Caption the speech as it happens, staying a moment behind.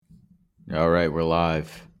All right, we're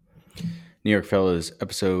live. New York Fellas,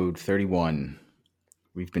 episode 31.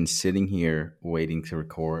 We've been sitting here waiting to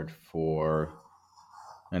record for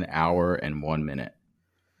an hour and 1 minute.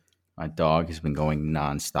 My dog has been going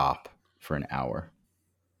nonstop for an hour.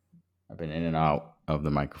 I've been in and out of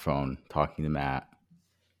the microphone talking to Matt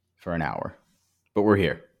for an hour, but we're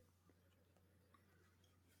here.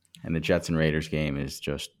 And the Jets and Raiders game is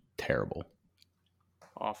just terrible.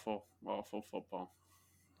 Awful football.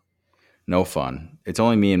 No fun. It's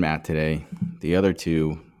only me and Matt today. The other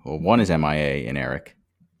two, well, one is MIA and Eric.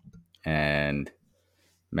 And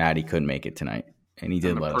Maddie couldn't make it tonight. And he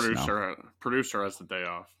did let us know. Producer has the day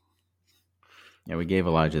off. Yeah, we gave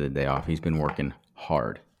Elijah the day off. He's been working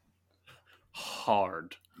hard.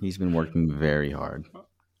 He's been working very hard.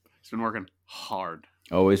 He's been working hard.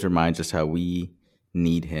 Always reminds us how we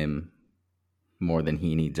need him more than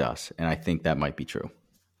he needs us. And I think that might be true.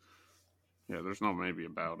 Yeah, there's no maybe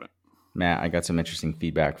about it. Matt, I got some interesting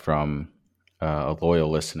feedback from a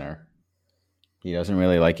loyal listener. He doesn't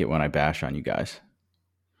really like it when I bash on you guys.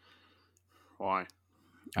 Why?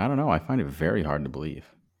 I don't know. I find it very hard to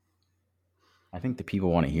believe. I think the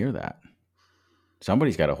people want to hear that.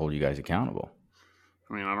 Somebody's got to hold you guys accountable.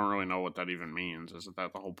 I mean, I don't really know what that even means. Isn't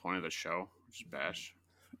that the whole point of the show? Just bash?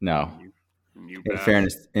 No. And you bash?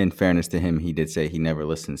 In fairness to him, he did say he never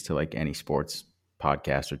listens to like any sports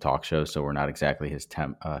podcast or talk show, so we're not exactly his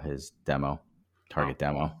target demo.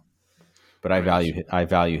 But I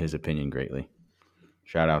value his opinion greatly.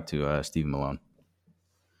 Shout out to Steve Malone.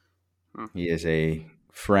 He is a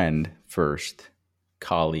friend first,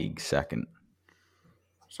 colleague second.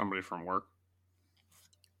 Somebody from work?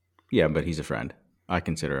 Yeah, but he's a friend. I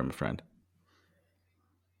consider him a friend.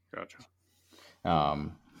 Gotcha.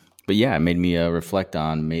 But yeah, it made me reflect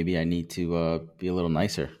on maybe I need to be a little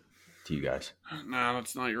nicer to you guys. Nah,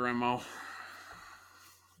 that's not your MO.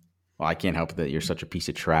 Well, I can't help it that you're such a piece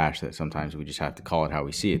of trash that sometimes we just have to call it how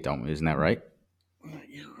we see it, don't we? Isn't that right?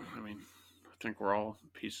 Yeah, I mean, I think we're all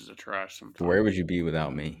pieces of trash sometimes. Where would you be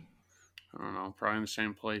without me? I don't know. Probably in the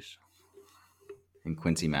same place. In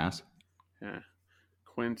Quincy, Mass? Yeah.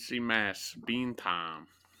 Quincy, Mass. Bean time.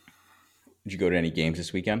 Did you go to any games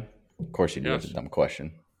this weekend? Of course you did. Yes. That's a dumb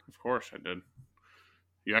question. Of course I did.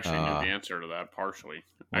 You actually knew the answer to that partially.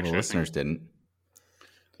 Well, actually, the listeners didn't.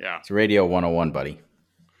 Yeah. It's Radio 101, buddy.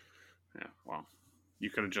 Yeah, well,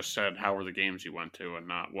 you could have just said how were the games you went to and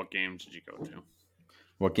not what games did you go to.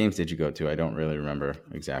 What games did you go to? I don't really remember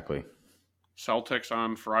exactly. Celtics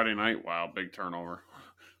on Friday night. Wow, big turnover.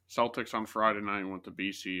 Celtics on Friday night, went to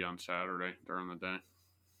BC on Saturday during the day.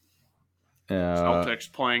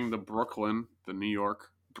 Celtics playing the New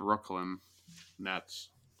York Brooklyn Nets.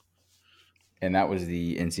 And that was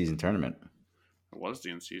the in-season tournament. It was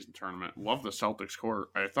the in-season tournament. Love the Celtics court.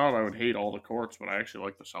 I thought I would hate all the courts, but I actually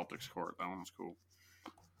like the Celtics court. That one's cool.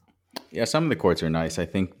 Yeah, some of the courts are nice. I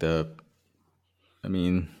think I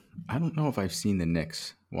don't know if I've seen the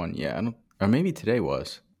Knicks one yet. Or maybe today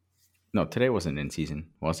was. No, today wasn't in season,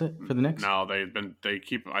 was it, for the Knicks? No,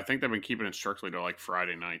 I think they've been keeping it strictly to like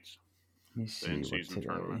Friday nights. Let me see the in-season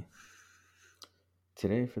tournament.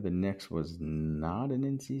 Today for the Knicks was not an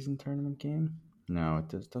in-season tournament game. No,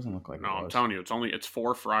 it doesn't look like. No, I'm telling you, it's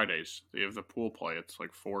 4 Fridays. They have the pool play. It's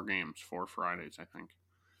like 4 games, 4 Fridays, I think.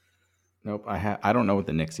 Nope, I don't know what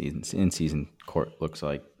the Knicks in-season court looks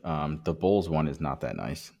like. The Bulls one is not that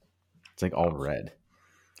nice. It's like all red.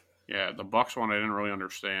 Yeah, the Bucks one I didn't really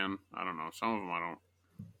understand. I don't know. Some of them I don't.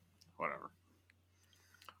 Whatever.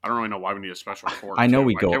 I don't really know why we need a special court. I know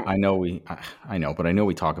but I know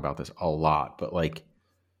we talk about this a lot. But like,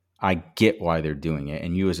 I get why they're doing it,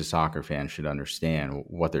 and you as a soccer fan should understand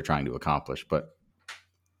what they're trying to accomplish. But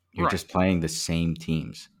you're just playing the same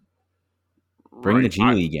teams. Bring the G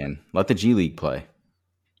League in. Let the G League play.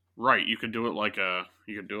 Right, you could do it like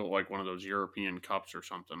one of those European Cups or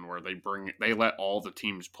something where they let all the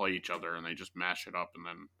teams play each other and they just mash it up and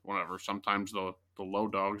then whatever. Sometimes the low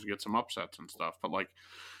dogs get some upsets and stuff, but like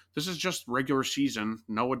this is just regular season,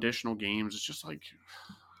 no additional games. It's just like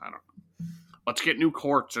I don't know. Let's get new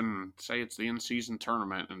courts and say it's the in-season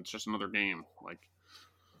tournament and it's just another game. Like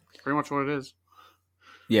pretty much what it is.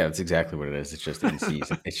 Yeah, that's exactly what it is. It's just in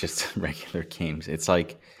season. It's just regular games. It's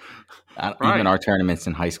like even our tournaments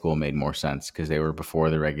in high school made more sense because they were before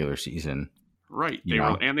the regular season. Right. They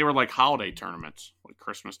were like holiday tournaments, like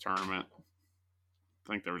Christmas tournament.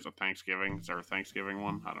 I think there was a Thanksgiving. Is there a Thanksgiving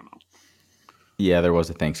one? I don't know. Yeah, there was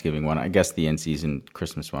a Thanksgiving one. I guess the in-season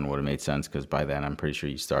Christmas one would have made sense because by then I'm pretty sure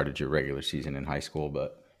you started your regular season in high school,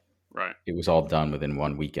 but it was all done within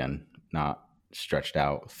one weekend, not stretched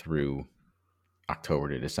out through October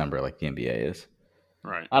to December like the NBA is.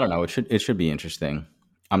 Right. I don't know. It should be interesting.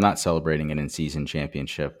 I'm not celebrating an in-season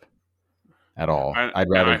championship at all. I, I'd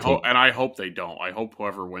and rather I hope take. and I hope they don't. I hope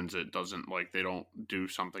whoever wins it doesn't like they don't do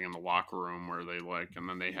something in the locker room where they like and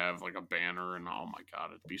then they have like a banner and oh my god,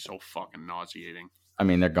 it'd be so fucking nauseating. I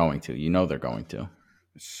mean, they're going to. They're going to.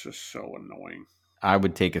 It's just so annoying. I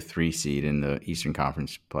would take a 3 seed in the Eastern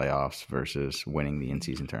Conference playoffs versus winning the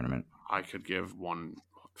in-season tournament. I could give one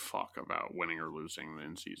fuck about winning or losing the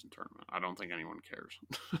in-season tournament. I don't think anyone cares.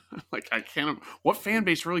 Like I can't. What fan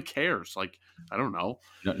base really cares? Like I don't know.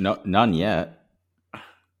 No, none yet.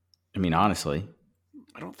 I mean, honestly,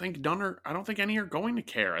 I don't think none are. I don't think any are going to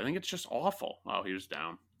care. I think it's just awful. Oh, he was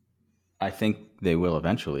down. I think they will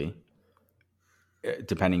eventually,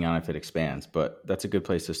 depending on if it expands. But that's a good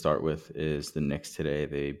place to start with. Is the Knicks today?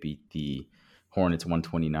 They beat the Hornets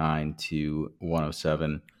 129 to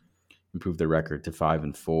 107, improved their record to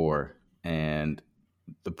 5-4, and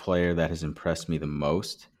the player that has impressed me the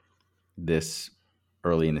most this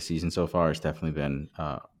early in the season so far has definitely been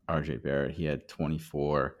RJ Barrett. He had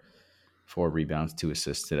 24, 4 rebounds, 2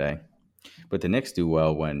 assists today. But the Knicks do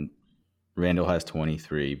well when Randall has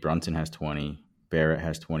 23, Brunson has 20, Barrett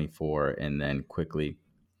has 24, and then Quickly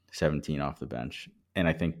 17 off the bench. And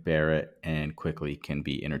I think Barrett and Quickly can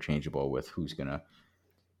be interchangeable with who's going to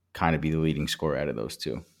kind of be the leading scorer out of those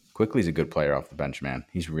two. Quickly's a good player off the bench, man.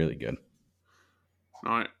 He's really good.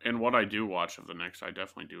 No, and what I do watch of the Knicks, I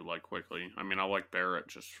definitely do like Quickly. I mean, I like Barrett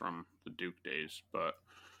just from the Duke days, but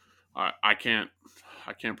I can't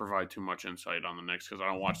provide too much insight on the Knicks because I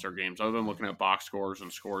don't watch their games other than looking at box scores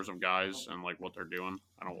and scores of guys and like what they're doing.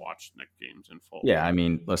 I don't watch Knicks games in full. Yeah, I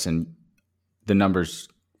mean, listen, the numbers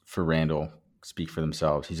for Randall speak for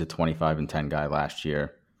themselves. He's a 25-10 guy last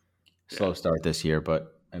year. Slow start this year,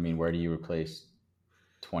 but I mean, where do you replace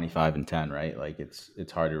 25-10, right? Like it's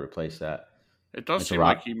hard to replace that. It does It's seem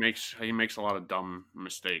like he makes a lot of dumb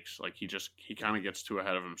mistakes. Like he kind of gets too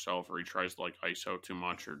ahead of himself, or he tries to like ISO too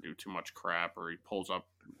much, or do too much crap, or he pulls up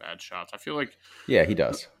bad shots. I feel like Yeah, he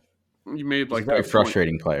does. he made He's a like very that point.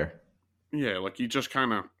 frustrating player. Yeah, like he just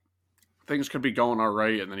kind of things could be going all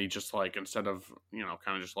right, and then he just like instead of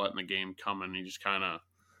kind of just letting the game come in, he just kind of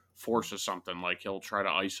forces something. Like he'll try to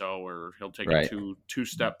ISO, or he'll take Right. a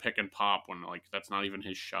two-step pick and pop when like that's not even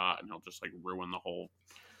his shot, and he'll just like ruin the whole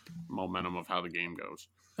momentum of how the game goes.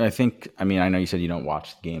 I mean, I know you said you don't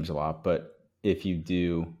watch the games a lot, but if you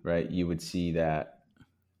do, right, you would see that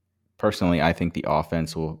personally, I think the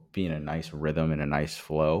offense will be in a nice rhythm and a nice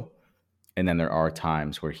flow. And then there are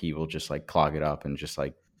times where he will just like clog it up and just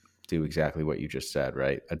like do exactly what you just said,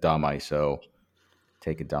 right? A dumb ISO,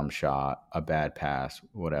 take a dumb shot, a bad pass,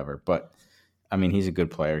 whatever. But I mean, he's a good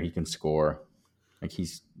player. He can score. Like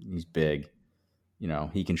he's big.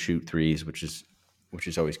 He can shoot threes, which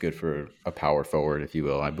is always good for a power forward, if you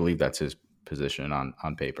will. I believe that's his position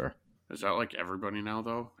on paper. Is that like everybody now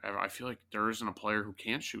though? I feel like there isn't a player who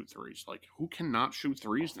can't shoot threes. Like who cannot shoot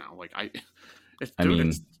threes now? Like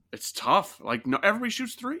it's tough. Like no, everybody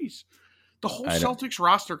shoots threes. The whole Celtics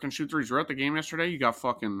roster can shoot threes. We're at the game yesterday. You got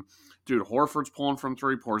fucking Horford's pulling from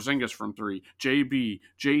three, Porzingis from three, JB,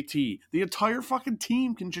 JT. The entire fucking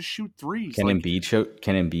team can just shoot threes. Can Embiid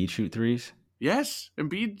shoot threes? Yes,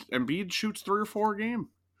 Embiid shoots 3 or 4 a game.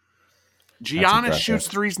 Giannis shoots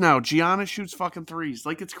threes now. Giannis shoots fucking threes.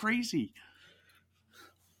 Like it's crazy.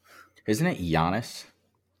 Isn't it Giannis?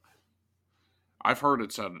 I've heard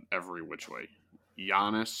it said every which way.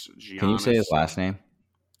 Giannis. Can you say his last name?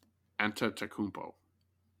 Antetokounmpo.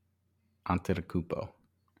 Antetokounmpo.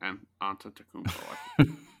 And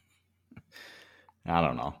Antetokounmpo. I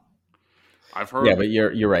don't know. I've heard. Yeah, but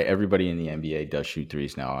you're right. Everybody in the NBA does shoot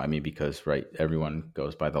threes now. I mean, because everyone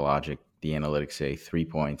goes by the logic. The analytics say 3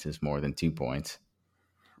 points is more than 2 points.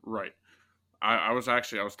 Right. I was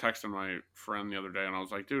texting my friend the other day, and I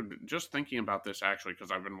was like, dude, just thinking about this actually,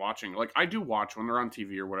 because I've been watching. Like, I do watch when they're on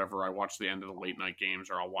TV or whatever. I watch the end of the late night games,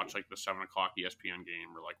 or I'll watch like the 7 o'clock ESPN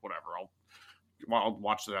game, or like whatever. I'll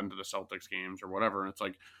watch the end of the Celtics games or whatever. And it's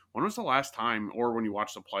like, when was the last time, or when you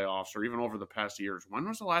watch the playoffs, or even over the past years, when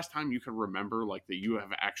was the last time you could remember like that you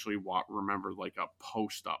have actually remembered like a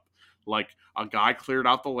post up? Like a guy cleared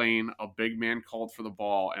out the lane, a big man called for the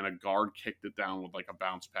ball, and a guard kicked it down with like a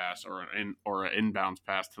bounce pass or an inbounds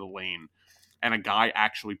pass to the lane, and a guy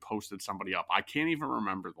actually posted somebody up. I can't even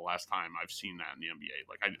remember the last time I've seen that in the NBA.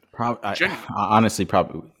 Like honestly,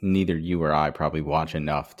 probably neither you or I probably watch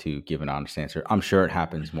enough to give an honest answer. I'm sure it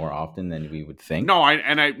happens more often than we would think. No,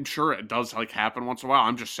 I'm sure it does like happen once in a while.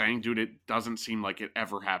 I'm just saying, dude, it doesn't seem like it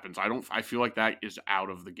ever happens. I feel like that is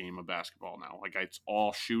out of the game of basketball now. Like it's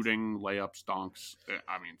all shooting, layups, dunks.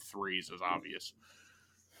 I mean, threes is obvious.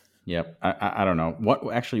 Yep. I don't know.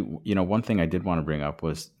 What actually, one thing I did want to bring up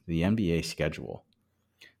was the NBA schedule.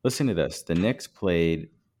 Listen to this. The Knicks played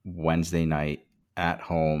Wednesday night at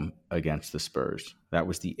home against the Spurs. That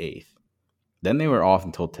was the 8th. Then they were off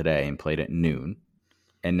until today and played at noon.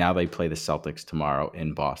 And now they play the Celtics tomorrow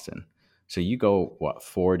in Boston. So you go,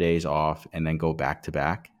 4 days off and then go back to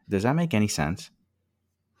back? Does that make any sense?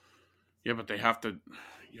 Yeah, but you have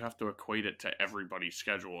to equate it to everybody's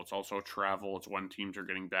schedule. It's also travel. It's when teams are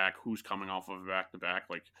getting back, who's coming off of back to back.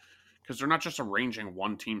 Like, because they're not just arranging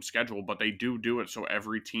one team schedule, but they do it so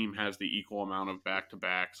every team has the equal amount of back to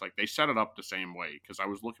backs. Like they set it up the same way. Because I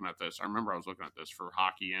was looking at this. I remember I was looking at this for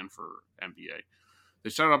hockey and for NBA. They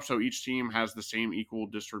set it up so each team has the same equal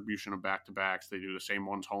distribution of back to backs. They do the same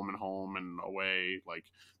ones home and away. Like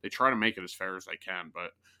they try to make it as fair as they can, but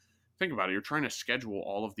think about it. You're trying to schedule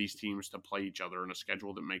all of these teams to play each other in a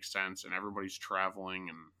schedule that makes sense, and everybody's traveling,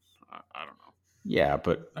 and I don't know. Yeah,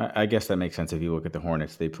 but I guess that makes sense if you look at the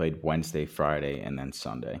Hornets. They played Wednesday, Friday, and then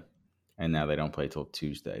Sunday. And now they don't play till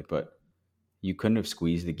Tuesday. But you couldn't have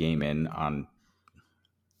squeezed the game in on,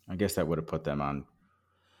 I guess that would have put them on,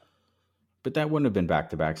 but that wouldn't have been back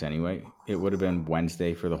to backs anyway. It would have been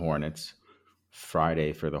Wednesday for the Hornets,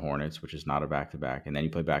 Friday for the Hornets, which is not a back to back. And then you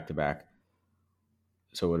play back to back.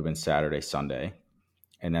 So it would have been Saturday, Sunday.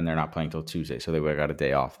 And then they're not playing till Tuesday. So they would have got a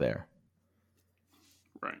day off there.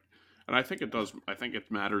 Right. And I think it does. I think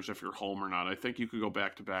it matters if you're home or not. I think you could go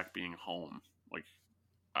back to back being home. Like,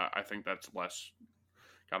 I think that's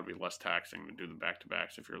got to be less taxing to do the back to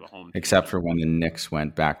backs if you're the home team. Except for when the Knicks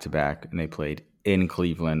went back to back and they played in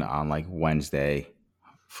Cleveland on like Wednesday,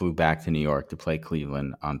 flew back to New York to play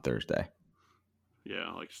Cleveland on Thursday.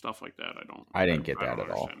 Yeah, like stuff like that. I didn't get that at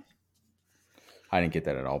all. I didn't get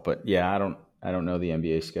that at all. But yeah, I don't know the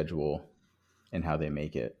NBA schedule and how they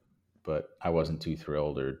make it. But I wasn't too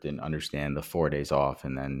thrilled or didn't understand the 4 days off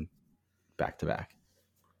and then back to back.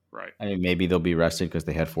 Right. I mean, maybe they'll be rested because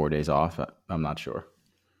they had 4 days off. I'm not sure.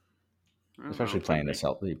 Especially playing the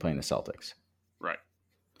Celtics. Right.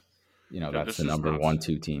 You know, that's the number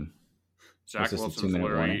 1-2 team. Zach Wilson's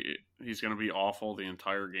literally, he's going to be awful the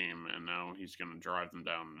entire game, and now he's going to drive them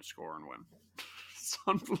down and score and win. It's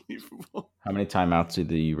unbelievable. How many timeouts do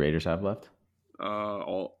the Raiders have left?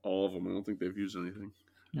 All of them. I don't think they've used anything.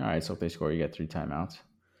 All right, so if they score, you get 3 timeouts.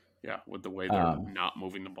 Yeah, with the way they're not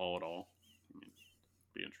moving the ball at all. I mean,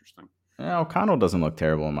 be interesting. Yeah, O'Connell doesn't look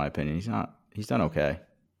terrible in my opinion. He's done okay.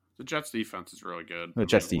 The Jets defense is really good. The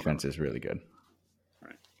Jets defense is really good.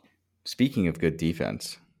 Right. Speaking of good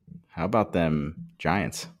defense, how about them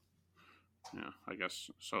Giants? Yeah, I guess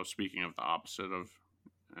so. Speaking of the opposite of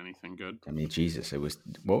anything good. I mean, Jesus,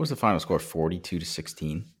 what was the final score?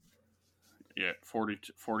 42-16? Yeah,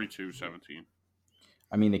 42-17.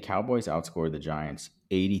 I mean, the Cowboys outscored the Giants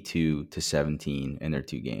 82-17 in their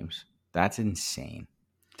 2 games. That's insane.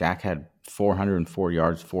 Dak had 404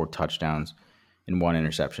 yards, 4 touchdowns, and 1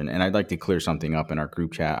 interception. And I'd like to clear something up in our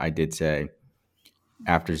group chat. I did say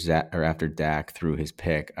after Dak threw his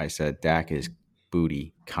pick, I said Dak is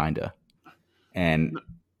booty, kinda, and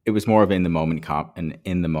it was more of an in the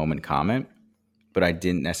moment comment. But I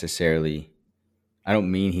didn't necessarily. I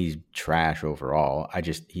don't mean he's trash overall.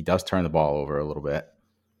 He does turn the ball over a little bit.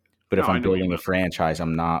 But if I'm building a franchise,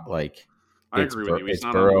 I'm not like. I agree with you.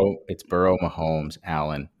 It's Burrow, Mahomes,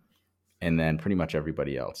 Allen, and then pretty much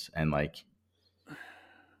everybody else. And like,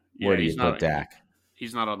 where do you put Dak?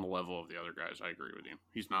 He's not on the level of the other guys. I agree with you.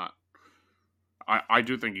 He's not. I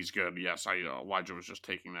do think he's good. Yes, Elijah was just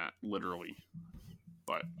taking that literally,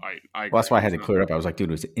 but I well, that's why I had to clear it up. I was like, dude,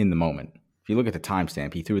 it was in the moment. If you look at the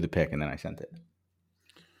timestamp, he threw the pick and then I sent it.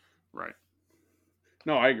 Right.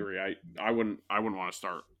 No, I agree. I wouldn't want to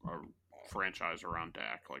start a franchise around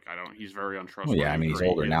Dak. Like he's very untrustworthy. Well, yeah, I mean he's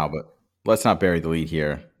older now, but let's not bury the lead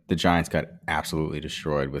here. The Giants got absolutely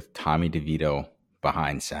destroyed with Tommy DeVito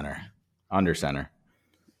behind center, under center.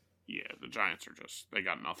 Yeah, the Giants they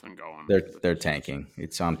got nothing going. They're tanking.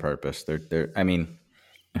 It's on purpose. I mean,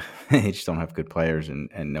 they just don't have good players and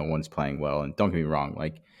no one's playing well. And don't get me wrong,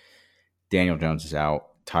 like Daniel Jones is out,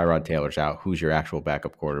 Tyrod Taylor's out. Who's your actual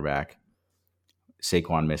backup quarterback?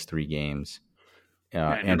 Saquon missed 3 games.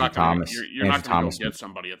 Andrew Thomas. You're not going to go get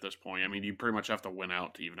somebody at this point. I mean, you pretty much have to win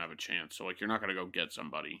out to even have a chance. So, like, you're not going to go get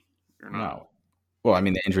somebody. You're not. No. Well, I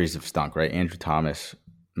mean, the injuries have stunk, right? Andrew Thomas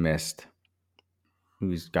missed.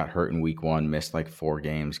 Who's got hurt in week 1, missed like 4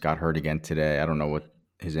 games, got hurt again today. I don't know what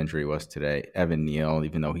his injury was today. Evan Neal,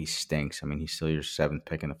 even though he stinks. I mean, he's still your 7th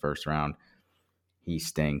pick in the first round. He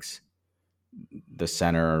stinks. The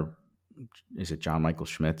center, is it John Michael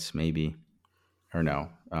Schmitz, maybe? Or no,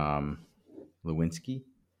 Lewinsky.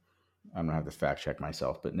 I'm gonna have to fact check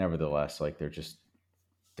myself, but nevertheless, like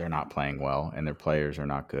they're not playing well, and their players are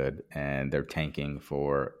not good, and they're tanking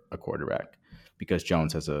for a quarterback because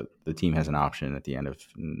the team has an option at the end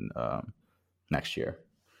of next year,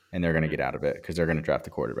 and they're going to Yeah. get out of it because they're going to draft a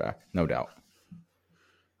quarterback, no doubt.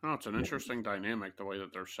 No, it's an interesting dynamic the way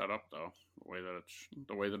that they're set up, though.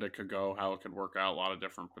 The way that it could go, how it could work out, a lot of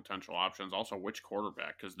different potential options. Also, which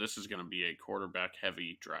quarterback, because this is going to be a quarterback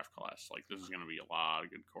heavy draft class. Like this is going to be a lot of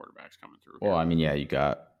good quarterbacks coming through Well, here. I mean, yeah, you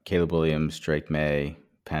got Caleb Williams, Drake May,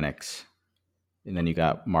 Penix, and then you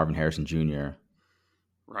got Marvin Harrison Jr.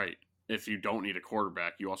 Right. If you don't need a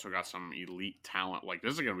quarterback, you also got some elite talent. Like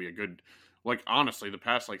this is going to be a good. Like honestly, the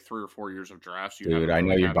past like 3 or 4 years of drafts, you Dude, haven't I know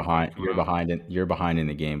really you're had anybody behind. coming You're out. behind it. You're behind in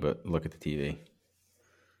the game, but look at the TV.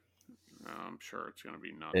 I'm sure it's going to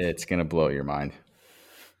be nuts. It's gonna blow your mind.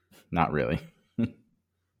 Not really.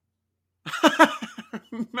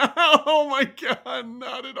 No, oh my god,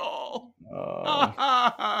 not at all.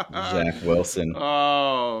 Zach Wilson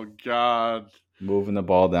Oh god. moving the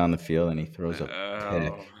ball down the field, and he throws a Oh,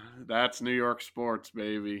 pick. that's New York sports,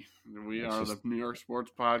 baby. We It's are the just New York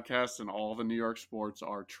sports podcast, and all the New York sports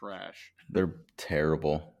are trash. they're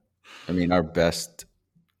terrible. I mean, our best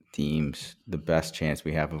teams, the best chance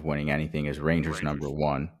we have of winning anything is Rangers number Rangers,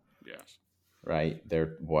 one, yes. right?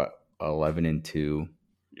 They're what 11-2.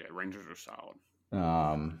 Yeah, Rangers are solid.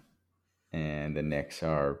 And the Knicks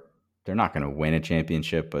they're not going to win a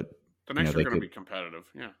championship, but The Knicks are they going to could be competitive.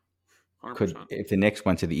 Yeah, 100%. if the Knicks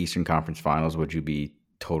went to the Eastern Conference Finals, would you be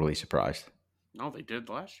totally surprised? No, they did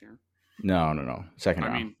last year. No. Second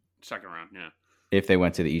round. I mean, second round, yeah. If they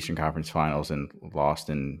went to the Eastern Conference Finals and lost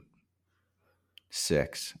in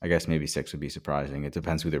 6, I guess maybe 6 would be surprising. It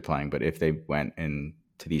depends who they're playing, but if they went into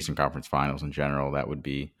the Eastern Conference Finals in general, that would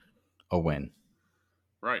be a win.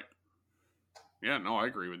 Right. Yeah, no, I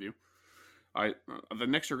agree with you. The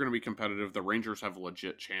Knicks are going to be competitive. The Rangers have a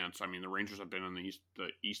legit chance. I mean, the Rangers have been in the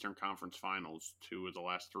Eastern Conference Finals 2 of the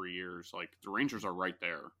last 3 years. Like the Rangers are right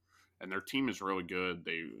there, and their team is really good.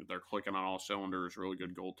 They're clicking on all cylinders. Really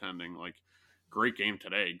good goaltending. Like great game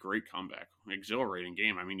today. Great comeback. Exhilarating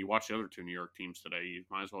game. I mean, you watch the other 2 New York teams today. You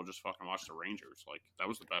might as well just fucking watch the Rangers. Like that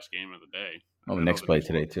was the best game of the day. I Well, the mean, I know Knicks the played Knicks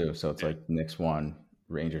today won. too, so it's Yeah, like Knicks won,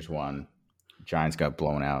 Rangers won, Giants got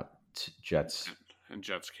blown out, Jets. and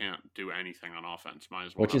Jets can't do anything on offense. Might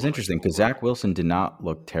as well Which not is let a interesting because goal run. Zach Wilson did not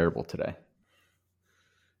look terrible today.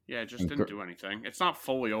 Yeah, it just And didn't do anything. It's not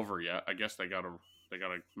fully over yet. I guess they gotta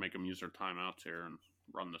make them use their timeouts here and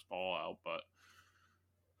run this ball out. But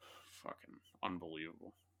fucking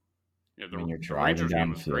unbelievable. Yeah, I mean, you're the driving Rangers down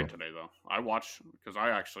game the was great field. today though. I watch because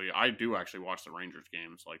I do actually watch the Rangers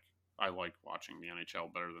games. Like I like watching the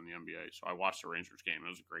NHL better than the NBA, so I watched the Rangers game. It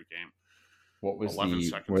was a great game. What was 11 were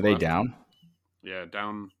seconds they left. down? Yeah,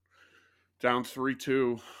 down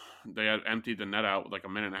 3-2. They had emptied the net out with like a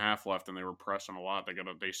minute and a half left, and they were pressing a lot.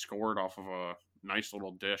 They scored off of a nice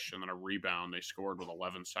little dish and then a rebound. They scored with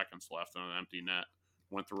 11 seconds left on an empty net.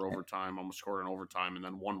 Went through overtime, almost scored in overtime, and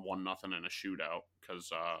then won 1-0 in a shootout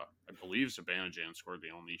because I believe Zibanejad scored the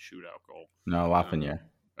only shootout goal. No, Lafreniere.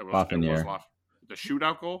 It was Lafreniere. the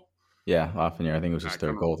shootout goal. Yeah, Lafreniere. I think it was his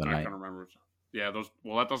third goal of the I night. couldn't remember. Yeah, those.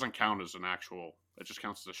 Well, that doesn't count as an actual. It just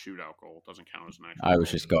counts as a shootout goal. It doesn't count as an actual. I was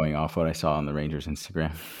goal. just going off what I saw on the Rangers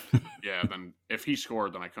Instagram. Yeah, then if he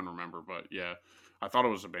scored, then I couldn't remember. But yeah, I thought it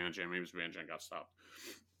was Zibanejad. Maybe Zibanejad got stopped.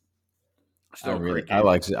 Still a great game. I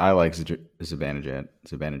like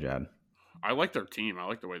Zibanejad. I like their team. I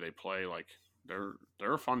like the way they play. Like they're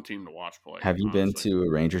a fun team to watch play. Have you been Honestly. to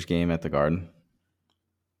a Rangers game at the Garden?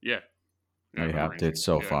 Yeah. No, you I've been have. Rangers. It's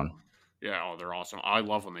so Yeah. fun. Yeah, oh, they're awesome. I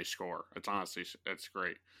love when they score. It's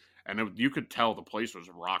great. And you could tell the place was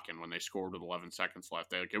rocking when they scored with 11 seconds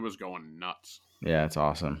left. It was going nuts. Yeah, it's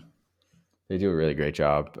awesome. They do a really great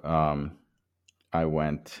job. I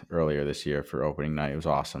went earlier this year for opening night. It was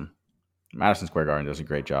awesome. Madison Square Garden does a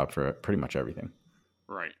great job for pretty much everything.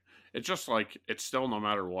 Right. It's just like, it's still no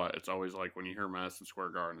matter what. It's always like when you hear Madison Square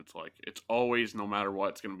Garden, it's like, it's always no matter what,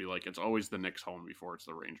 it's going to be like, it's always the Knicks home before it's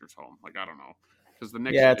the Rangers home. Like, I don't know. Because the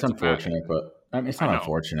Knicks, Yeah, it's unfortunate, but I mean, it's not I know.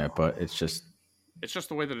 unfortunate, but it's just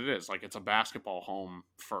the way that it is. Like, it's a basketball home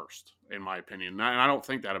first, in my opinion. And I don't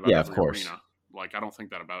think that about Yeah, of every course. arena. Like, I don't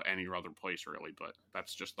think that about any other place, really. But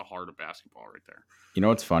that's just the heart of basketball right there. You know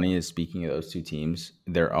what's funny is speaking of those two teams,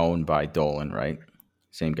 they're owned by Dolan, right?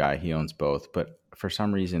 Same guy, he owns both. But for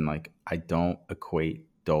some reason, like I don't equate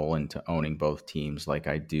Dolan to owning both teams like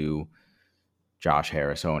I do Josh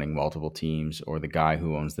Harris owning multiple teams or the guy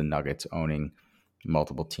who owns the Nuggets owning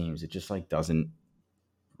multiple teams. It just like doesn't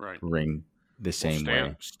Right. ring the same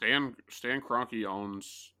way. Stan Kroenke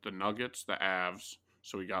owns the Nuggets, the Avs,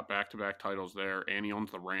 so he got back-to-back titles there, and he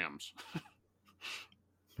owns the Rams.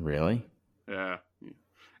 Really? Yeah,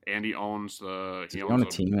 and he owns the Does he own a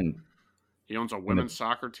team? And He owns a In women's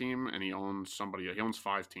soccer team, and he owns somebody. He owns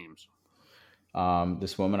 5 teams.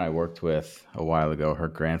 this woman I worked with a while ago, her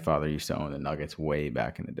grandfather used to own the Nuggets way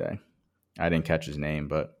back in the day. I didn't catch his name,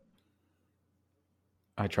 but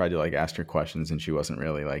I tried to like ask her questions, and she wasn't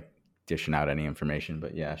really like dishing out any information.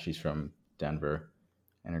 But yeah, she's from Denver,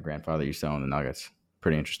 and her grandfather used to own the Nuggets.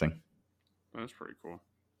 Pretty interesting. That's pretty cool.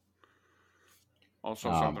 Also,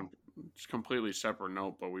 Um, something it's completely separate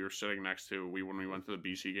note, but we were sitting next to when we went to the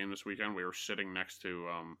BC game this weekend. We were sitting next to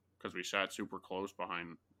because we sat super close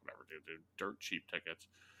behind whatever dude, dirt cheap tickets.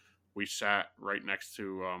 We sat right next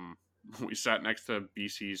to we sat next to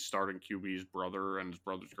BC's starting QB's brother and his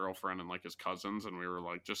brother's girlfriend and like his cousins, and we were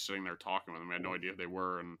like just sitting there talking with them. We had no idea who they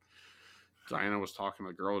were, and Diana was talking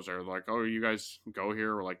to the girls there, like, "Oh, you guys go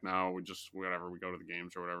here?" We're like, "No, we just whatever. We go to the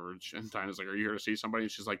games or whatever." And Diana's like, "Are you here to see somebody?"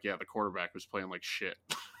 And she's like, "Yeah, the quarterback was playing like shit."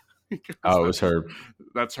 Because oh, it was her.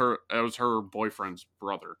 that's her. That was her boyfriend's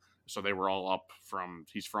brother. So they were all up from.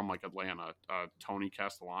 He's from like Atlanta, Tony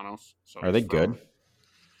Castellanos. So Are he's they from. good?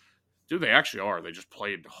 Dude, they actually are. They just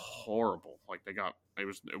played horrible. Like they got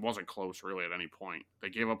it wasn't close really at any point. They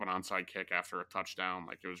gave up an onside kick after a touchdown.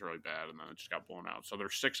 Like it was really bad, and then it just got blown out. So they're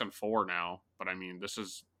 6-4 now. But I mean, this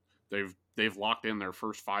is they've locked in their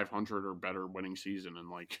first 500 or better winning season in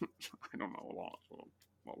like I don't know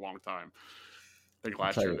a long time. I think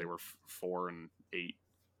last year they were 4-8.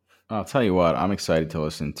 I'll tell you what. I'm excited to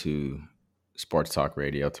listen to sports talk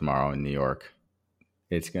radio tomorrow in New York.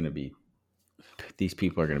 It's going to be. These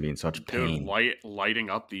people are going to be in such Dude, pain. lighting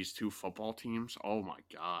up these two football teams. Oh my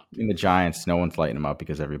god. In the Giants, no one's lighting them up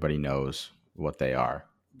because everybody knows what they are.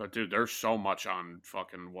 But dude, there's so much on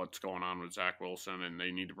fucking what's going on with Zach Wilson, and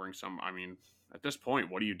they need to bring some. I mean, at this point,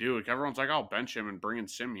 what do you do? Like, everyone's like, "I'll bench him and bring in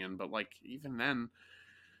Simeon," but like even then,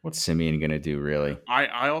 What's Simeon going to do, really?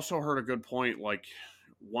 I also heard a good point. Like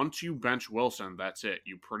once you bench Wilson, that's it.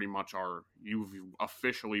 You pretty much you've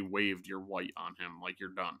officially waived your white on him. Like you're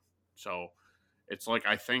done. So it's like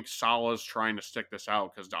I think Salah's trying to stick this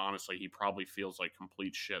out because honestly, he probably feels like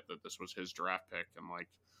complete shit that this was his draft pick and like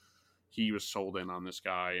he was sold in on this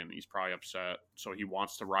guy and he's probably upset. So he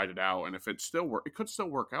wants to ride it out. And if it still work, it could still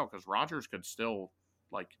work out because Rodgers could still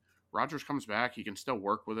like Rodgers comes back, he can still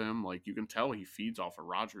work with him. Like you can tell he feeds off of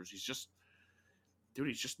Rodgers. He's just dude,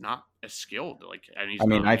 he's just not as skilled. Like and he's I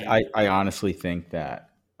mean, not I honestly think that.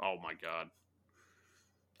 oh my god.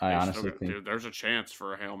 I They still honestly got think. dude, there's a chance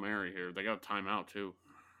for a Hail Mary here. They got a timeout too.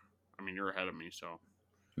 I mean, you're ahead of me, so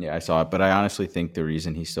Yeah, I saw it, but I honestly think the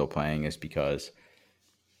reason he's still playing is because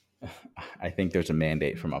I think there's a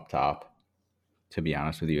mandate from up top. To be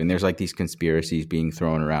honest with you, and there's like these conspiracies being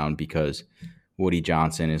thrown around because Woody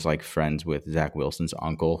Johnson is like friends with Zach Wilson's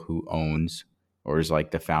uncle, who owns or is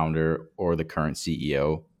like the founder or the current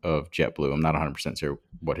CEO of JetBlue. I'm not 100% sure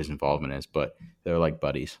what his involvement is, but they're like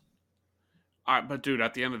buddies. but dude,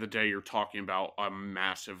 at the end of the day, you're talking about a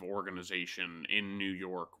massive organization in New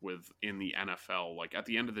York in the NFL. Like at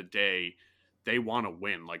the end of the day, they want to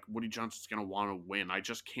win. Like Woody Johnson's going to want to win. I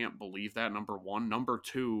just can't believe that. Number one, number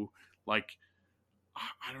two, like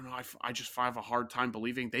I don't know. I just have a hard time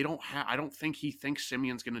believing they don't have. I don't think he thinks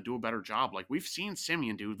Simeon's going to do a better job. Like we've seen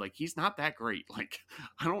Simeon, dude. Like he's not that great. Like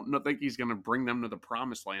I don't think he's going to bring them to the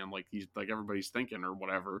promised land like he's like everybody's thinking or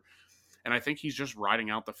whatever. And I think he's just riding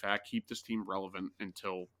out the fact, keep this team relevant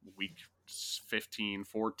until week 15,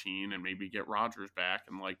 14, and maybe get Rodgers back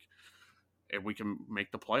and like if we can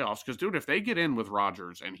make the playoffs. Because dude, if they get in with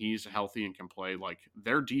Rodgers and he's healthy and can play, like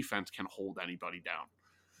their defense can hold anybody down.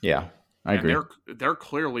 Yeah, I And agree. they're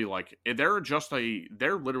clearly like they're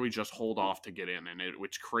literally just hold off to get in, and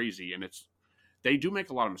it's crazy. And they do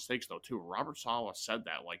make a lot of mistakes though too. Robert Saleh said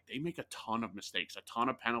that like they make a ton of mistakes, a ton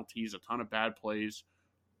of penalties, a ton of bad plays.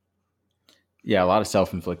 Yeah, a lot of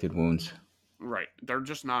self-inflicted wounds. Right. They're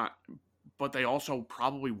just not but they also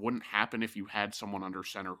probably wouldn't happen if you had someone under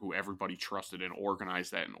center who everybody trusted and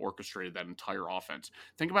organized that and orchestrated that entire offense.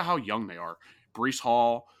 Think about how young they are. Brees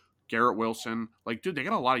Hall, Garrett Wilson, like dude, they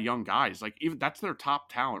got a lot of young guys. Like even that's their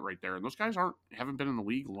top talent right there. And those guys haven't been in the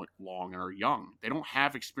league long and are young. They don't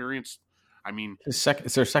have experience. I mean, It's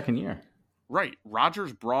their second year. right.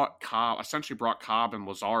 Rodgers essentially brought Cobb and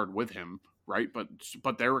Lazard with him, right?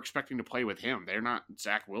 But they're expecting to play with him. They're not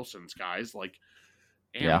Zach Wilson's guys. Like,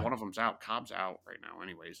 and Yeah, one of them's out. Cobb's out right now,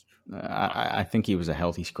 anyways. I think he was a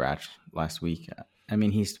healthy scratch last week. I mean,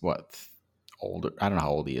 he's what older. I don't know how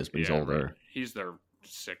old he is, but he's Yeah, right. older. He's their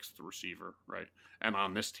 6th receiver, right? And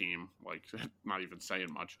on this team, like, not even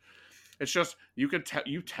saying much. It's just you can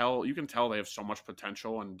tell they have so much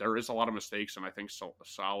potential, and there is a lot of mistakes. And I think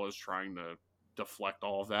Salah is trying to deflect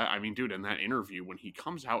all of that. I mean, dude, in that interview, when he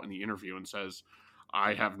comes out in the interview and says,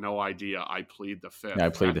 I have no idea. I plead the Yeah, I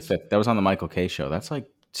fifth. played the fifth. That was on the Michael K show. That's like,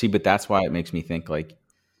 see, but that's why it makes me think like,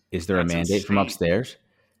 is there a That's mandate from insane. upstairs?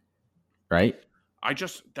 Right?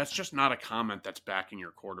 That's just not a comment that's backing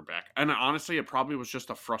your quarterback. And honestly, it probably was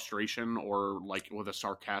just a frustration or like with a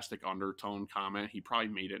sarcastic undertone comment. He probably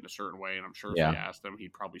made it in a certain way, and I'm sure if they Yeah. asked him,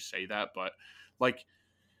 he'd probably say that. But like,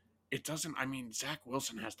 it doesn't. I mean, Zach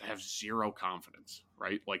Wilson has to have zero confidence,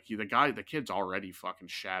 right? Like the kid's already fucking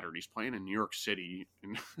shattered. He's playing in New York City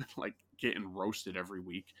and like getting roasted every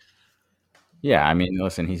week. Yeah. I mean,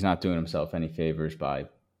 listen, he's not doing himself any favors by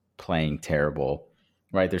playing terrible,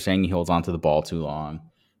 right? They're saying he holds onto the ball too long.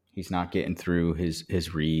 He's not getting through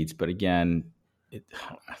his reads. But again, it,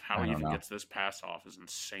 How I he don't even know. gets this pass off is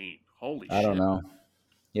insane. Holy I don't shit! know.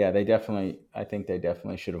 Yeah, I think they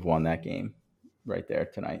definitely should have won that game right there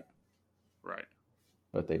tonight, Right.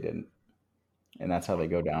 but they didn't. And that's how they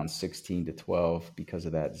go down 16-12 because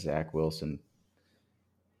of that Zach Wilson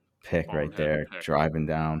pick right Bonehead there, pick. driving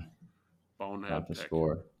down, about Bonehead to pick.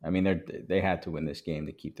 score. I mean, they had to win this game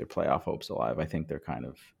to keep their playoff hopes alive. I think they're kind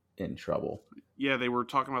of in trouble. Yeah, they were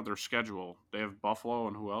talking about their schedule. They have Buffalo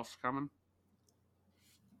and who else coming?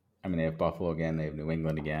 I mean, they have Buffalo again. They have New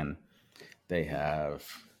England again. They have,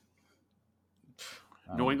 I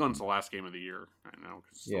don't New know. England's the last game of the year. I know.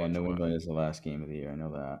 Cause Yeah, New England is the last game of the year. I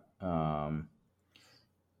know that.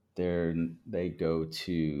 They go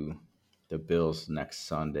to the Bills next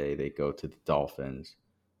Sunday. They go to the Dolphins.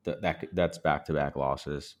 That's back to back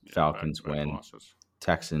losses. Yeah, back to Falcons back win. losses.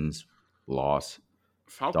 Texans loss.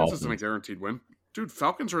 Falcons isn't a Dolphins. guaranteed win. Dude,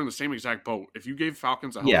 Falcons are in the same exact boat. If you gave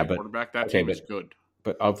Falcons a Yeah, healthy but quarterback, that okay, team is good.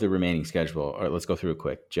 but of the remaining schedule, all right, let's go through it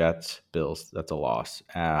quick. Jets, Bills, that's a loss.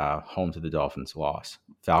 Home to the Dolphins, loss.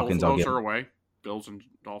 Both Falcons, of I'll those give. are away. Bills and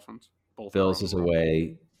Dolphins. Both are Bills on the is road.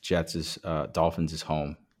 away. Jets is Dolphins is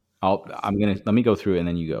home. That's I'm gonna let me go through it and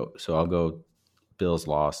then you go. So I'll go Bills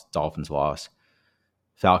loss, Dolphins loss,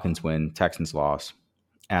 Falcons win, Texans loss,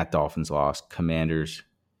 at Dolphins loss, Commanders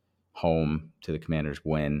home to the Commanders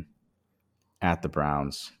win, at the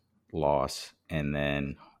Browns loss, and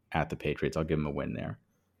then at the Patriots. I'll give them a win there.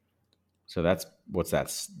 So that's what's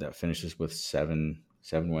that finishes with seven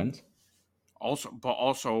wins.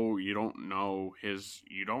 also you don't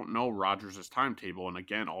know Rodgers' timetable, and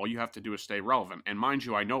again, all you have to do is stay relevant. And mind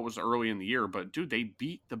you, I know it was early in the year, but dude, they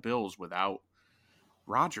beat the Bills without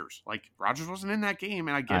Rodgers. Like Rodgers wasn't in that game,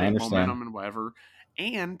 and I get I it, understand. momentum and whatever.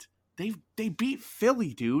 And they beat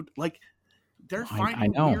Philly, dude. Like they're I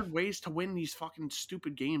finding know. weird ways to win these fucking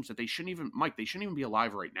stupid games that they shouldn't even Mike, they shouldn't even be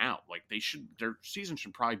alive right now. Like their season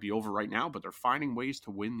should probably be over right now, but they're finding ways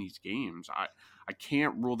to win these games. I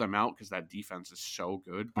can't rule them out because that defense is so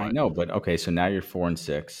good, I but know, but okay, so now you're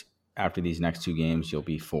 4-6. After these next two games, you'll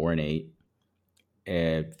be 4-8.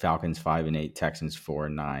 Falcons 5-8, Texans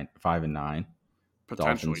 4-9, 5-9,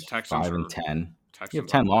 potentially Dolphins Texans 5 and are 10. You have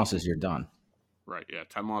Texans 10 unwinnable. losses, you're done. Right, yeah,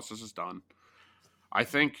 10 losses is done. I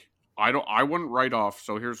think I wouldn't write off.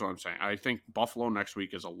 So here's what I'm saying. I think Buffalo next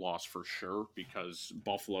week is a loss for sure because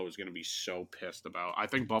Buffalo is going to be so pissed about. I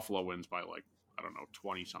think Buffalo wins by like I don't know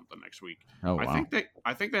 20 something next week. Oh wow,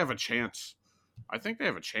 I think they have a chance. I think they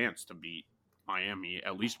have a chance to beat Miami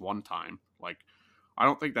at least one time. Like I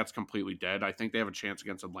don't think that's completely dead. I think they have a chance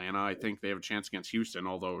against Atlanta. I think they have a chance against Houston.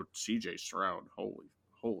 Although CJ Stroud,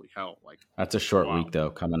 holy hell, like that's a short wow. week though.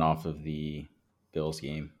 Coming off of the Bills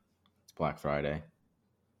game, it's Black Friday.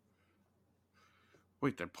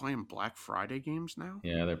 Wait, they're playing Black Friday games now?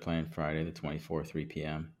 Yeah, they're playing Friday the 24th, 3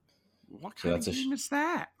 p.m. What So kind of that's game is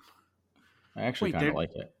that? I actually Wait, kind of like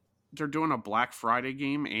it. they're doing a Black Friday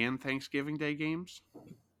game and Thanksgiving Day games?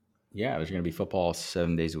 Yeah, there's going to be football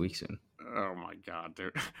 7 days a week soon. Oh my god,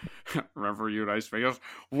 dude. Remember you and I Vegas?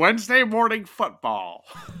 Wednesday morning football.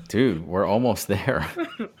 Dude, we're almost there.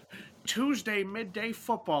 Tuesday midday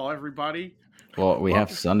football, everybody. Well, we have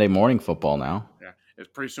Sunday morning football now. Yeah, it's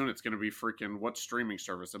pretty soon. It's going to be freaking what streaming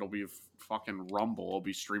service? It'll be fucking Rumble. It'll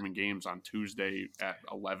be streaming games on Tuesday at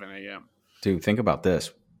 11 a.m. Dude, think about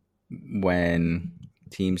this. When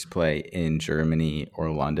teams play in Germany or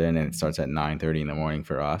London and it starts at 9:30 in the morning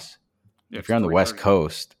for us, if It's you're on the West 3:30.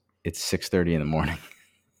 Coast, it's 6:30 in the morning.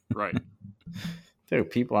 Right. Dude,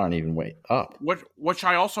 people aren't even up. Which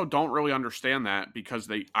I also don't really understand that because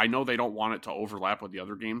I know they don't want it to overlap with the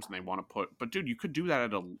other games and they want to but dude, you could do that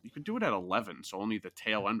you could do it at 11, so only the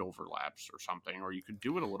tail end overlaps or something, or you could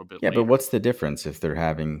do it a little bit Yeah, later. but what's the difference if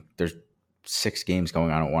there's 6 games going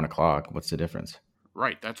on at 1 o'clock? What's the difference?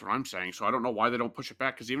 Right, that's what I'm saying. So I don't know why they don't push it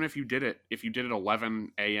back because even if you did it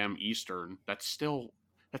 11 a.m. Eastern, that's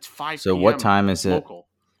 5 So p.m. what time is it? local.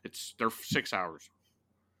 They're 6 hours.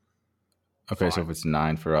 Okay, so 5. if it's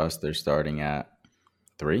 9 for us, they're starting at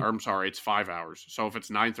Or 3? I'm sorry, it's 5 hours. So if it's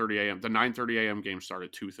 9:30 a.m., the 9:30 a.m. games start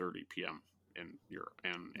at 2:30 p.m. in Europe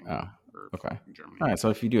and Oh, England or okay. Germany. All right. So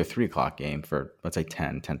if you do a 3 o'clock game for, let's say,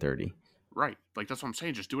 10:30. Right. Like that's what I'm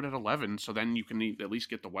saying. Just do it at 11 so then you can at least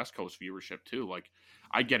get the West Coast viewership too. Like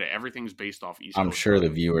I get it. Everything's based off East I'm Coast sure the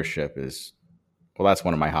time. viewership is, well, that's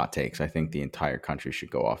one of my hot takes. I think the entire country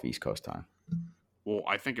should go off East Coast time. Well,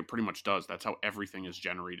 I think it pretty much does. That's how everything is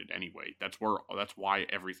generated anyway. That's why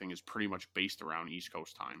everything is pretty much based around East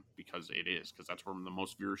Coast time because it is because that's where the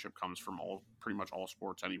most viewership comes from all pretty much all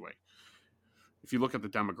sports anyway. If you look at the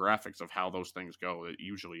demographics of how those things go, it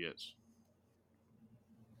usually is.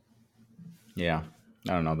 Yeah.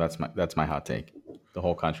 I don't know. That's my hot take. The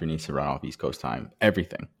whole country needs to run off East Coast time.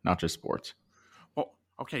 Everything, not just sports. Well,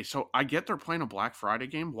 okay, so I get they're playing a Black Friday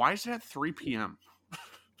game. Why is it at 3 p.m.?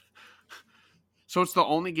 So it's the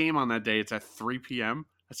only game on that day. It's at 3 p.m.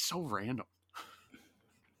 That's so random.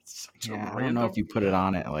 It's such a Yeah, I don't know if random. you put it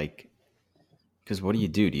on at like, because what do?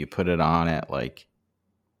 Do you put it on at like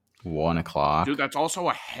 1 o'clock? Dude, that's also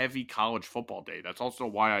a heavy college football day. That's also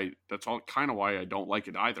why that's all kind of why I don't like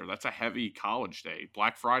it either. That's a heavy college day.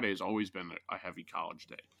 Black Friday has always been a heavy college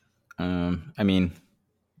day. I mean,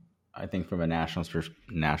 I think from a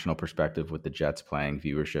national perspective, with the Jets playing,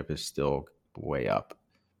 viewership is still way up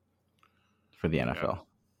for the Yeah. NFL.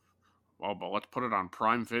 Well, but let's put it on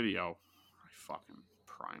Prime Video. Fucking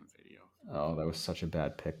Prime Video. Oh, that was such a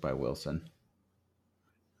bad pick by Wilson.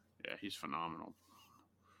 Yeah, he's phenomenal.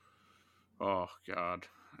 Oh God,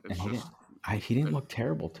 And it's just he didn't look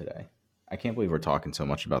terrible today. I can't believe we're talking so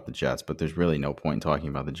much about the Jets, but there's really no point in talking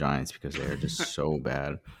about the Giants because they are just so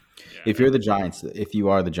bad. yeah. If you are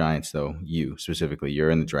the Giants, though, you specifically, you're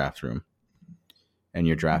in the draft room and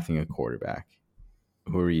you're drafting a quarterback.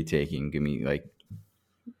 Who are you taking? Give me like,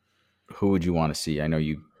 who would you want to see? I know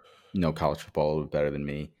you know college football a little bit better than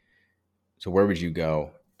me. So where would you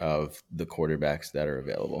go of the quarterbacks that are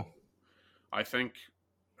available? I think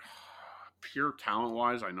pure talent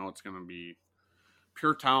wise, I know it's going to be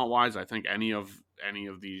pure talent wise. I think any of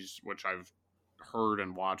these, which I've heard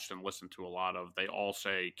and watched and listened to a lot of, they all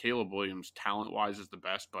say Caleb Williams talent wise is the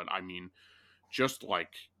best. But I mean, just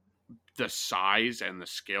like the size and the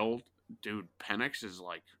skill, dude, Penix is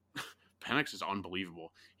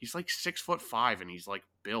unbelievable. He's like 6'5" and he's like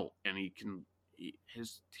built and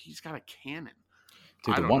he's got a cannon.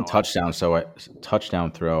 Dude, I the don't one know. touchdown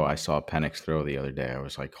throw I saw Penix throw the other day, I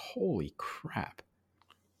was like, holy crap.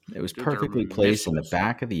 It was Dude, they're perfectly placed in the missiles.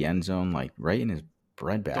 back of the end zone, like right in his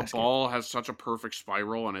bread The basket. ball has such a perfect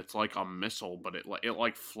spiral and it's like a missile, but it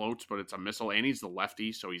like floats, but it's a missile. And he's the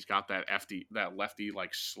lefty, so he's got that lefty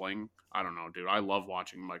like sling. I don't know, dude. I love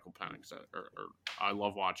watching Michael Penix, or I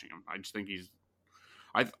love watching him. I just think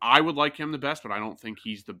I would like him the best, but I don't think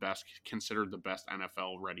he's the best considered the best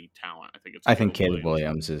NFL ready talent. I think it's I think Caleb Caleb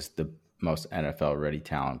Williams. Williams is the most NFL ready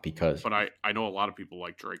talent because, But I know a lot of people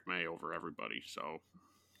like Drake May over everybody. So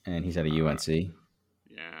and he's at a uh, UNC.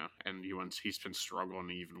 yeah, and he's been struggling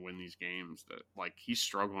to even win these games. That like he's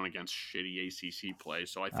struggling against shitty ACC play.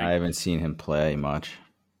 So I haven't seen him play much.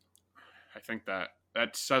 I think that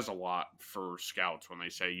says a lot for scouts when they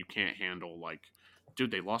say you can't handle like, dude,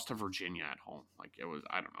 they lost to Virginia at home. Like it was,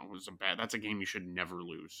 I don't know, it was a bad. That's a game you should never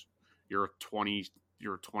lose. You're a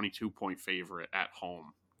 22-point favorite at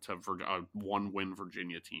home to a 1-win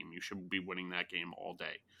Virginia team. You should be winning that game all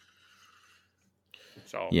day.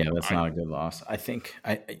 So Yeah, that's not a good loss. I think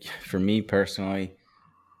for me personally,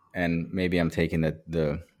 and maybe I'm taking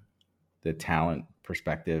the talent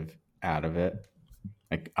perspective out of it.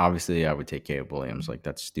 Like obviously I would take Caleb Williams. Like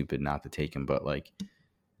that's stupid not to take him, but like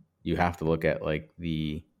you have to look at like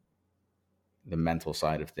the mental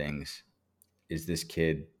side of things. Is this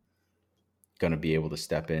kid going to be able to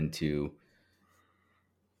step into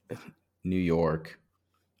New York,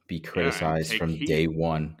 be yeah, and criticized take from heat. day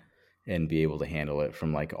one, and be able to handle it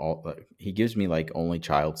from like all? He gives me like only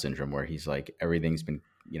child syndrome, where he's like everything's been,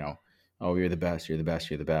 oh, you're the best, you're the best,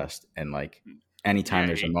 you're the best, and like anytime Yeah,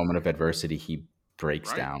 there's a moment of adversity, he breaks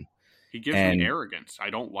right. down. He gives me And arrogance. I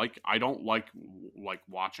don't like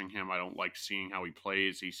watching him. I don't like seeing how he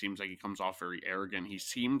plays. He seems like he comes off very arrogant. He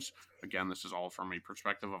seems, again, this is all from a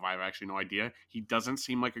perspective of I have actually no idea. He doesn't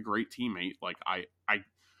seem like a great teammate. Like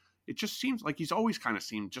it just seems like he's always kind of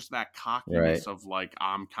seemed just that right, cockiness of like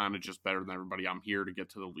I'm kind of just better than everybody. I'm here to get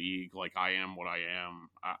to the league. Like I am what I am.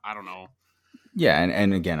 I don't know. yeah,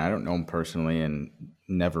 and again, I don't know him personally, and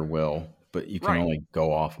never will. But you can Right. only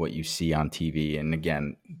go off what you see on TV. And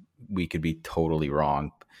again, we could be totally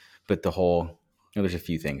wrong, but the whole there's a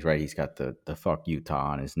few things, right? He's got the fuck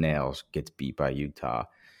Utah on his nails, gets beat by Utah.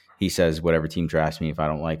 He says whatever team drafts me, if I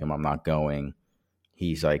don't like him, I'm not going.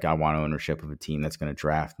 he's like, I want ownership of a team that's going to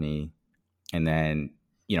draft me. And then,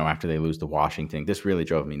 after they lose to Washington, this really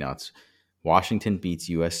drove me nuts. Washington beats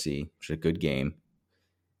USC, which is a good game.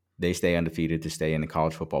 They stay undefeated to stay in the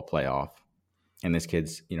college football playoff. And this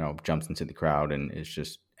kid's, jumps into the crowd and is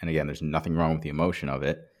just, and again, there's nothing wrong with the emotion of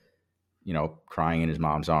it, crying in his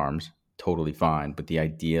mom's arms, totally fine. But the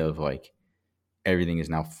idea of like everything is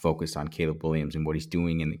now focused on Caleb Williams and what he's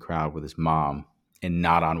doing in the crowd with his mom and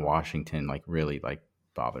not on Washington, like really like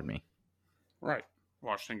bothered me. Right.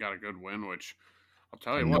 Washington got a good win, which I'll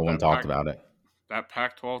tell you And no what, one talked about it. that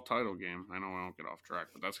Pac-12 title game, I know I don't get off track,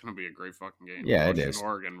 but that's going to be a great fucking game. Yeah, it Washington, is.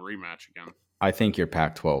 Oregon rematch again. I think your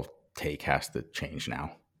Pac-12 take has to change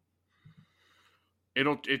now.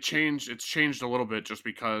 It's changed a little bit just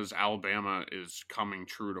because Alabama is coming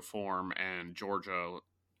true to form and Georgia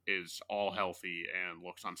is all healthy and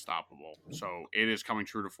looks unstoppable. So it is coming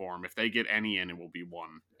true to form. If they get any in, it will be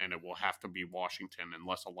one, and it will have to be Washington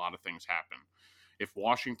unless a lot of things happen. If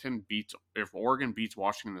Oregon beats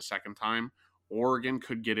Washington the second time, Oregon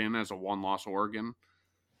could get in as a one-loss Oregon.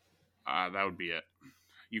 That would be it.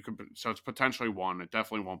 So it's potentially one. It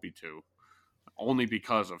definitely won't be two. Only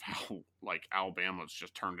because of how like Alabama's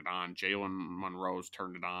just turned it on. Jalen Monroe's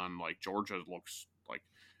turned it on. Like Georgia looks like,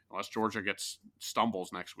 unless Georgia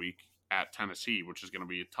stumbles next week at Tennessee, which is going to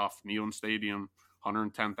be a tough. Neyland Stadium,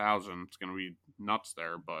 110,000. It's going to be nuts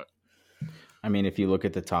there. But I mean, if you look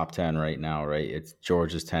at the top 10 right now, right, it's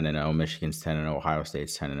Georgia's 10-0, Michigan's 10-0, Ohio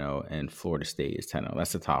State's 10-0, and Florida State is 10-0.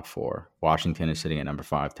 That's the top four. Washington is sitting at number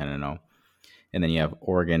 5, 10-0. And then you have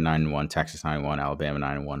Oregon 9-1, Texas 9-1, Alabama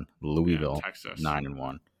 9-1, Louisville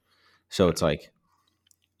 9-1. So it's like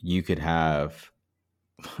you could have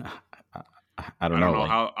I don't know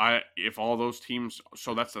how if all those teams.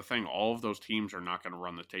 So that's the thing. All of those teams are not going to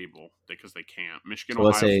run the table because they can't. Michigan,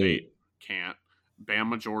 Ohio State can't.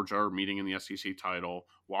 Bama, Georgia are meeting in the SEC title.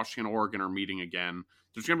 Washington, Oregon are meeting again.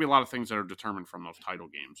 There's going to be a lot of things that are determined from those title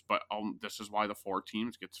games. But this is why the 4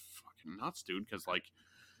 teams gets fucking nuts, dude. Because like,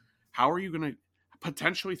 how are you going to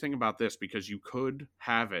potentially think about this? Because you could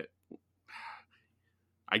have it.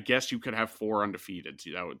 I guess you could have 4 undefeated.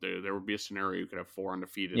 See, there would be a scenario you could have 4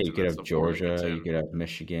 undefeated. Yeah, you could have Georgia, you could have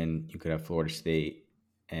Michigan, you could have Florida State,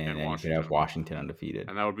 and then you could have Washington undefeated.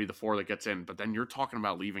 And that would be the 4 that gets in. But then you're talking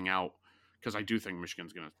about leaving out, because I do think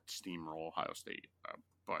Michigan's going to steamroll Ohio State,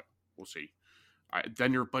 but we'll see.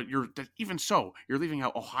 Even so, you're leaving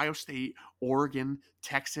out Ohio State, Oregon,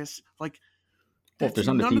 Texas, like. Well, if there's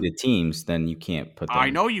undefeated teams, then you can't put them.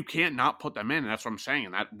 I know you can't not put them in. And that's what I'm saying.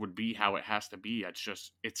 And that would be how it has to be.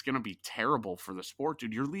 It's going to be terrible for the sport,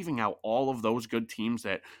 dude. You're leaving out all of those good teams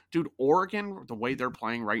dude, Oregon, the way they're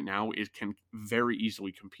playing right now, can very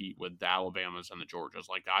easily compete with the Alabamas and the Georgias.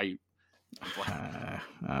 Like, I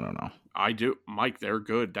don't know. I do. Mike, they're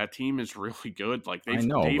good. That team is really good. Like,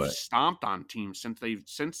 they've stomped on teams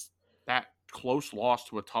since that close loss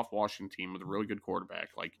to a tough Washington team with a really good quarterback.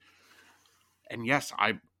 Like, and yes,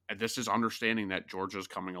 this is understanding that Georgia's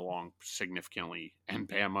coming along significantly and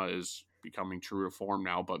Bama is becoming true to form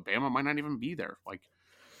now, but Bama might not even be there. Like,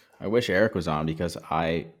 I wish Eric was on because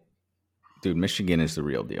Michigan is the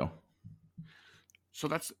real deal.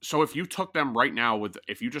 So if you took them right now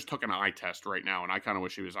if you just took an eye test right now, and I kind of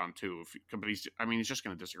wish he was on too, but he's just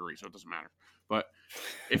going to disagree, so it doesn't matter. But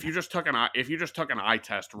if you just took an eye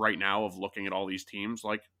test right now of looking at all these teams,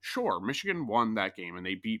 like, sure, Michigan won that game and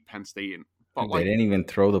they beat Penn State. But they didn't even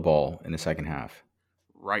throw the ball in the second half.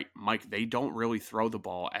 Right, Mike, they don't really throw the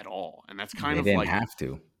ball at all. And that's kind of like... They didn't have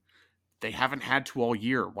to. They haven't had to all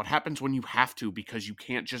year. What happens when you have to? Because you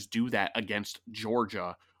can't just do that against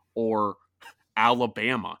Georgia or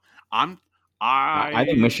Alabama. I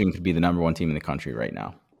think Michigan could be the number 1 team in the country right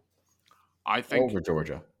now. I think over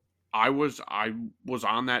Georgia. I was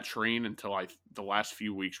on that train until the last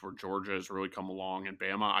few weeks where Georgia has really come along, and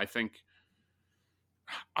Bama, I think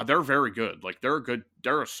they're very good. Like,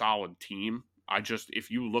 they're a solid team.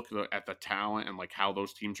 If you look at the talent and like how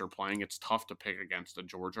those teams are playing, it's tough to pick against the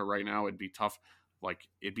Georgia right now. It'd be tough. Like,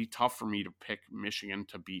 it'd be tough for me to pick Michigan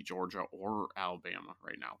to beat Georgia or Alabama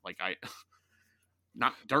right now. Like,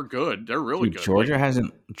 they're good. They're really good.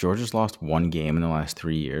 Georgia's lost 1 game in the last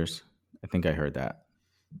 3 years. I think I heard that.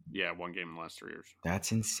 Yeah, 1 game in the last 3 years.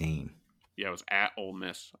 That's insane. Yeah, it was at Ole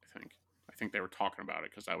Miss, I think. I think they were talking about it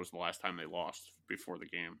because that was the last time they lost before the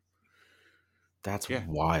game. That's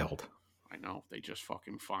wild. I know. They just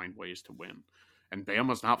fucking find ways to win. And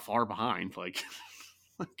Bama's not far behind. Like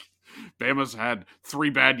Bama's had 3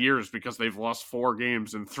 bad years because they've lost 4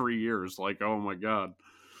 games in 3 years. Like, oh my God.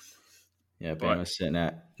 Yeah, Bama's sitting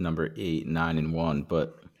at number 8, 9-1.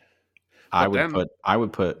 But I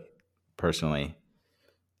would put personally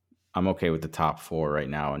I'm okay with the top 4 right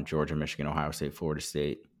now in Georgia, Michigan, Ohio State, Florida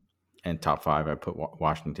State, and top 5. I put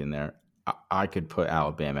Washington there. I could put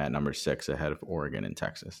Alabama at number 6 ahead of Oregon and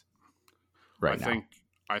Texas I right now. think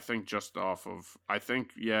I think just off of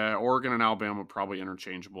yeah, Oregon and Alabama probably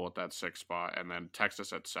interchangeable at that 6th spot, and then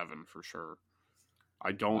Texas at 7 for sure.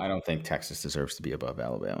 I don't. I don't think Texas deserves to be above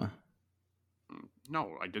Alabama.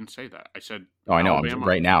 No, I didn't say that. I said Oh, I know. Alabama.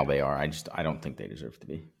 Right now they are. I don't think they deserve to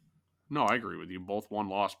be. No, I agree with you. Both one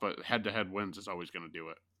loss, but head-to-head wins is always going to do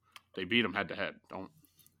it. They beat them head-to-head. Don't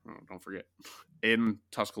forget in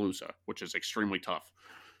Tuscaloosa, which is extremely tough.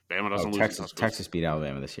 Bama Oh, doesn't lose in Tuscaloosa. Texas beat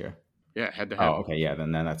Alabama this year. Yeah, head-to-head. Oh, okay. Yeah,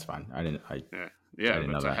 then that's fine. I Yeah,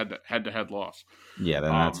 didn't know that's a that. head-to-head loss. Yeah,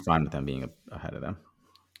 then that's fine with them being ahead of them.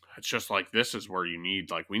 It's just like this is where we need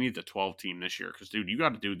the 12 team this year because dude, you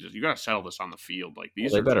got to do this. You got to settle this on the field. Like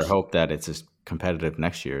these Well, are they better just hope that it's as competitive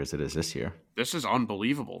next year as it is this year. this is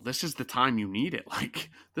unbelievable. This is the time you need it. Like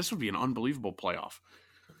this would be an unbelievable playoff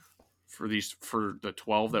for the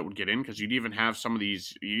 12 that would get in because you'd even have some of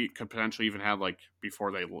these. You could potentially even have like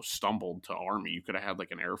before they stumbled to Army, you could have had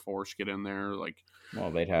like an Air Force get in there. Like,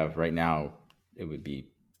 Well, they'd have right now. It would be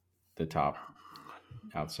the top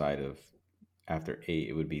outside of after 8.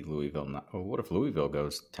 It would be Louisville. Oh, what if Louisville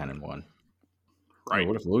goes 10-1? Or right?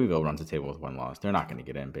 what if Louisville runs the table with 1 loss? They're not going to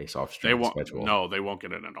get in based off They strength won't. schedule. No, they won't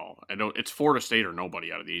get in at all. I know it's Florida State or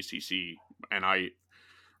nobody out of the ACC, and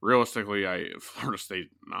realistically, Florida State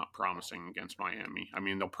not promising against Miami. I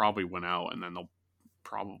mean, they'll probably win out, and then they'll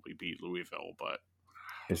probably beat Louisville. But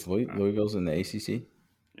Is Louisville's in the ACC?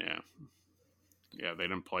 yeah, yeah, they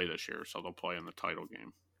didn't play this year, so they'll play in the title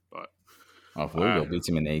game. But Oh, if Louisville beats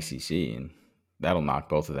them in the ACC, and that'll knock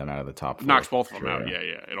both of them out of the top 4. knocks both of them sure. out.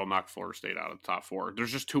 Yeah, it'll knock Florida State out of the top 4.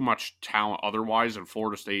 There's just too much talent otherwise, and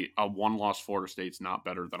Florida State, a 1-loss Florida State's not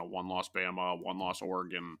better than a 1-loss Bama, a 1-loss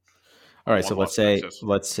Oregon. All right, so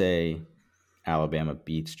let's say Alabama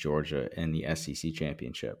beats Georgia in the SEC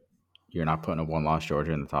championship. You're not putting a 1-loss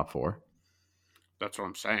Georgia in the top 4? That's what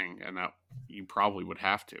I'm saying, and that you probably would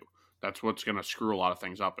have to. That's what's going to screw a lot of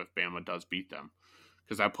things up if Bama does beat them,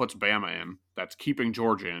 because that puts Bama in. That's keeping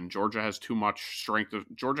Georgia in. Georgia has too much strength.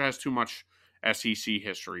 Georgia has too much SEC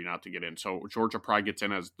history not to get in. So Georgia probably gets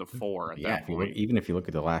in as the 4 at that point. Even if you look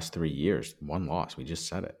at the last 3 years, 1 loss. We just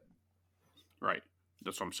said it. Right.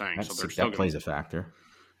 That's what I'm saying. So they're still that plays a factor.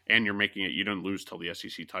 And you're making it. You didn't lose till the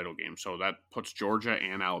SEC title game, so that puts Georgia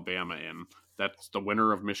and Alabama in. That's the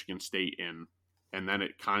winner of Michigan State in. And then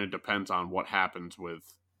it kind of depends on what happens with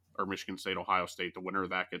Michigan State, Ohio State. The winner of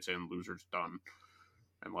that gets in, loser's done,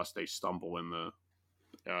 unless they stumble in the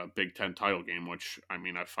Big Ten title game, which, I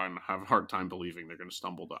mean, I have a hard time believing they're going to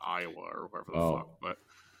stumble to Iowa or whoever the fuck. But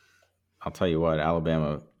I'll tell you what,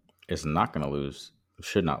 Alabama is not going to lose,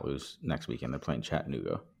 should not lose next weekend. They're playing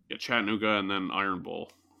Chattanooga. Yeah, Chattanooga and then Iron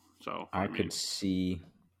Bowl. So I could see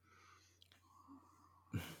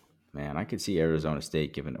Arizona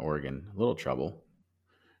State giving Oregon a little trouble.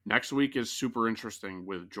 Next week is super interesting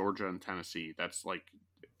with Georgia and Tennessee. That's like,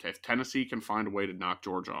 if Tennessee can find a way to knock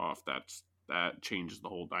Georgia off, that changes the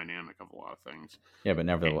whole dynamic of a lot of things. Yeah, but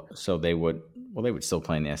nevertheless, so they would still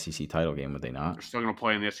play in the SEC title game, would they not? They're still going to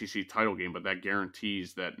play in the SEC title game, but that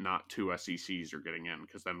guarantees that not 2 SECs are getting in,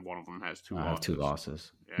 because then one of them has 2 losses. Have 2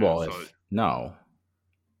 losses. Yeah, well, no.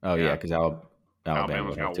 Oh, yeah, because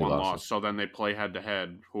Alabama's got 1 losses. loss. So then they play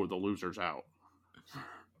head-to-head, who are the losers out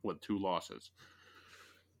with 2 losses.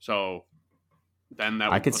 So then that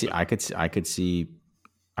would I could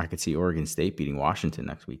see Oregon State beating Washington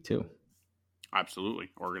next week too. Absolutely.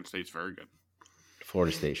 Oregon State's very good.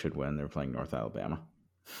 Florida State should win. They're playing North Alabama.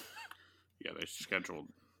 Yeah,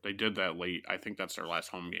 they did that late. I think that's their last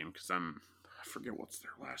home game, because then I forget what's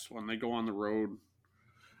their last one. They go on the road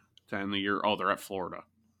to end the year. Oh, they're at Florida.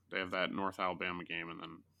 They have that North Alabama game, and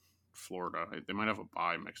then Florida. They might have a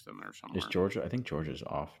bye mixed in there somewhere. Is Georgia? I think Georgia's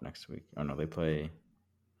off next week. Oh no, they play.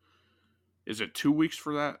 Is it 2 weeks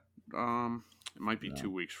for that? It might be 2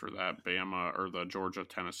 weeks for that. Bama or the Georgia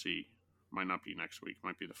Tennessee might not be next week.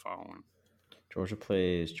 Might be the following. Georgia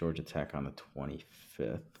plays Georgia Tech on the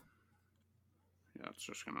 25th. Yeah, it's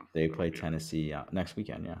just gonna. They play Tennessee next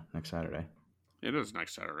weekend. Yeah, next Saturday. It is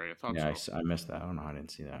next Saturday. I thought. Yeah, so. I missed that. I don't know. I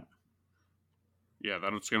didn't see that. Yeah,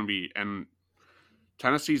 that's going to be, and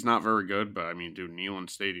Tennessee's not very good, but I mean, dude,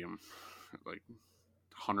 Neyland Stadium, like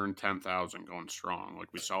 110,000 going strong,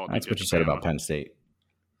 like we saw. That's what you said about Penn State,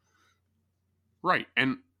 right?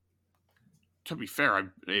 And to be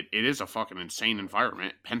fair, it is a fucking insane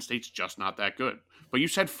environment. Penn State's just not that good. But you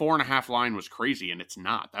said 4.5 line was crazy, and it's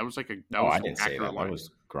not. That was like I didn't say that. Line. That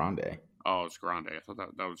was Grande. Oh, it's Grande. I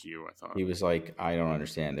thought that was you. I thought he was like, I don't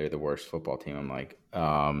understand. They're the worst football team. I'm like,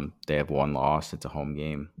 they have 1 loss. It's a home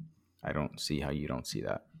game. I don't see how you don't see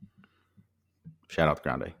that. Shout out to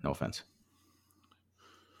Grande. No offense.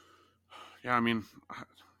 Yeah, I mean,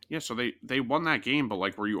 yeah. So they won that game, but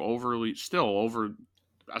like, were you overly still over?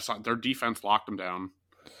 I saw their defense locked them down.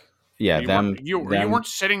 Yeah, You them. weren't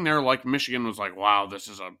sitting there like Michigan was like, wow, this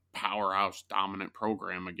is a powerhouse dominant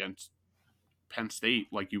program against Penn State,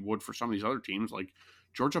 like you would for some of these other teams. Like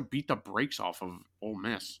Georgia beat the brakes off of Ole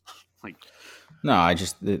Miss. Like, No, I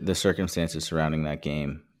just the circumstances surrounding that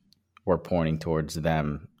game were pointing towards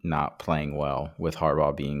them not playing well, with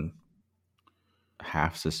Harbaugh being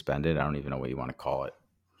half suspended. I don't even know what you want to call it.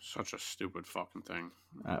 such a stupid fucking thing.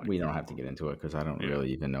 We don't have to get into it because I don't Yeah,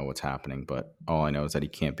 really even know what's happening. But all I know is that he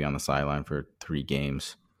can't be on the sideline for 3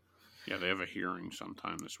 games. yeah. They have a hearing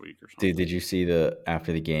sometime this week or Dude, something. did you see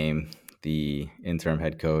after the game, the interim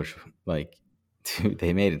head coach, like, dude,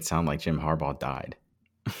 they made it sound like Jim Harbaugh died.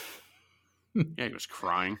 Yeah, he was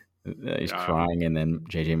crying. He's Yeah, crying, and then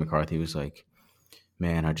JJ McCarthy was like,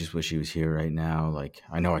 "Man, I just wish he was here right now. Like,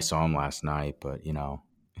 I know I saw him last night, but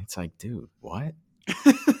it's like, dude, what?"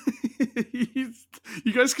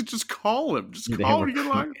 you guys could just call him. Just They call were him. Get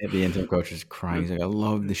live. the interim coach is crying. He's like, "I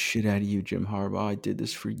love the shit out of you, Jim Harbaugh. I did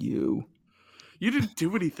this for you." You didn't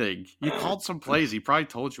do anything. You called some plays. He probably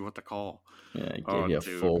told you what to call. Yeah, he gave Oh, you a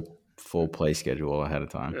dude. full play schedule ahead of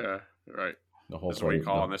time. Yeah, right. The whole This is what you play.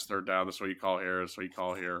 call on this third down. This is what you call here. This is what you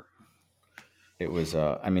call here. It was.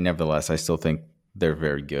 I mean, nevertheless, I still think they're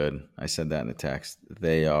very good. I said that in the text.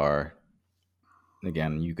 They are.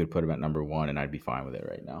 Again, you could put them at number 1, and I'd be fine with it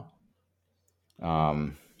right now.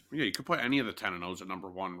 Yeah, you could put any of the 10 and O's at number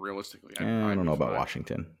 1. Realistically, I I'd don't be know about fine.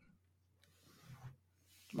 Washington.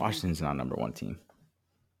 Washington's not number 1 team.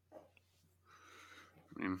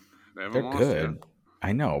 I mean, they haven't They're lost good. yet.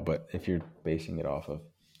 I know, but if you're basing it off of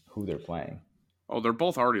who they're playing, Oh, they're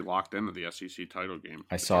both already locked into the SEC title game.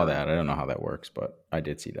 I saw that. I don't know how that works, but I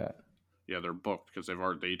did see that. Yeah, they're booked because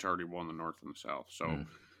they each already won the North and the South. So, Mm.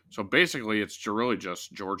 so basically, it's really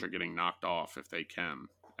just Georgia getting knocked off if they can,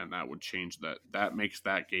 and that would change that. That makes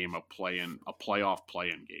that game a playoff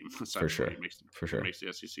play-in game. Essentially, sure. It makes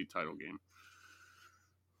the SEC title game,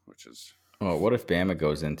 which is Well, what if Bama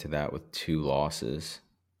goes into that with 2 losses?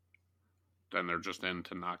 then they're just in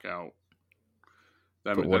to knock out.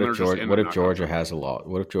 But what if Georgia has a loss?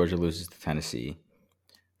 What if Georgia loses to Tennessee?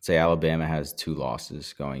 Say Alabama has 2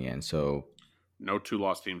 losses going in. So no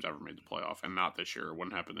 2-loss teams ever made the playoff, and not this year. It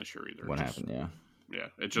wouldn't happen this year either. what happened? Yeah. Yeah,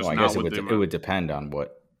 it's just Well, I not guess it with would, them. it would depend on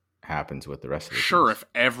what happens with the rest of the Sure, teams. if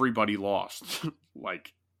everybody lost,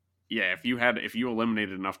 like, yeah, if you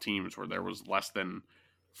eliminated enough teams where there was less than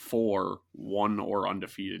 4 1 or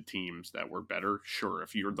undefeated teams that were better, sure.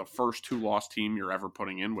 If you're the first 2-loss team you're ever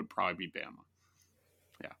putting in, would probably be Bama.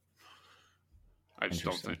 Yeah, I just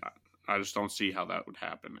don't see how that would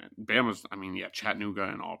happen. And Bama's, I mean, yeah, Chattanooga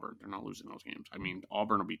and Auburn, they're not losing those games. I mean,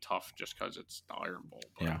 Auburn will be tough just because it's the Iron Bowl.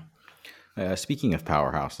 But. Yeah. Speaking of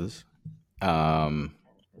powerhouses,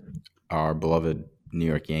 our beloved New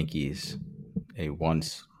York Yankees, a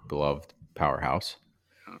once beloved powerhouse.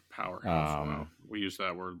 Powerhouse. Wow. We use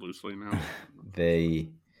that word loosely now. The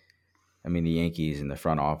Yankees in the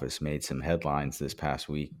front office made some headlines this past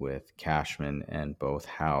week with Cashman and both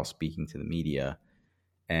Hal speaking to the media.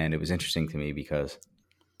 And it was interesting to me because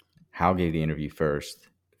Hal gave the interview first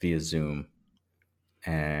via Zoom,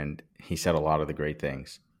 and he said a lot of the great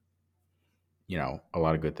things. A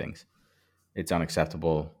lot of good things. It's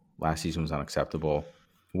unacceptable. Last season was unacceptable.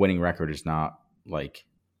 Winning record is not like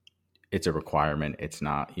it's a requirement. It's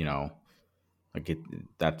not,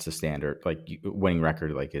 that's the standard. Like winning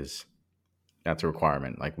record, that's a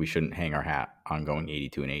requirement. Like we shouldn't hang our hat on going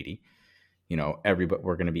 82 and 80. Everybody,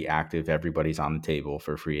 we're going to be active. Everybody's on the table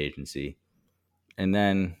for free agency. And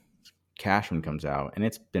then Cashman comes out, and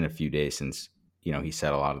it's been a few days since, he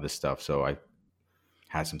said a lot of this stuff. So I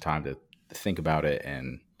had some time to think about it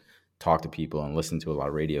and talk to people and listen to a lot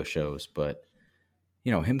of radio shows. But,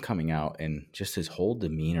 him coming out and just his whole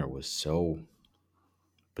demeanor was so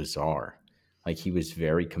bizarre. Like he was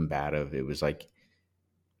very combative. It was like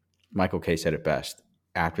Michael Kay said it best.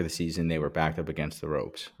 After the season, they were backed up against the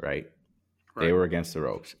ropes, right? They were against the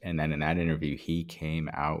ropes. And then in that interview, he came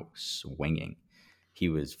out swinging. He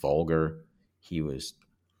was vulgar. He was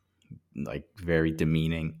like very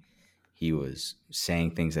demeaning. He was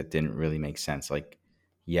saying things that didn't really make sense. Like,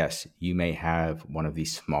 yes, you may have one of the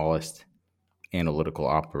smallest analytical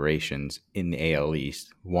operations in the AL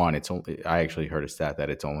East. I actually heard a stat that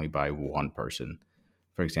it's only by one person.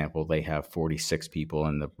 For example, they have 46 people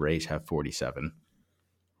and the Rays have 47.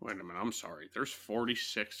 Wait a minute, I'm sorry. There's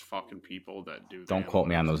 46 fucking people that do that. Don't quote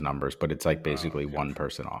me on those numbers, but it's like basically one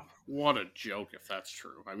person off. What a joke if that's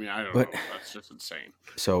true. I mean, I don't But know. That's just insane.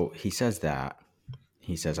 so he says that.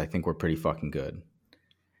 He says, I think we're pretty fucking good.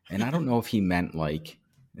 And I don't know if he meant like,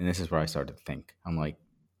 and this is where I started to think. I'm like,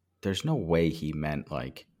 there's no way he meant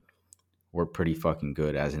like we're pretty fucking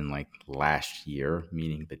good as in like last year,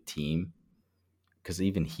 meaning the team. Because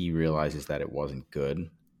even he realizes that it wasn't good.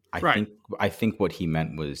 I Right. think I think what he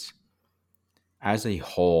meant was as a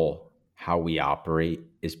whole, how we operate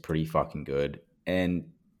is pretty fucking good. And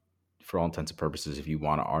for all intents and purposes, if you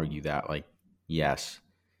want to argue that, like, yes,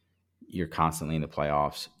 you're constantly in the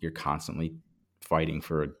playoffs, you're constantly fighting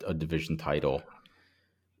for a division title.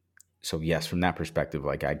 So yes, from that perspective,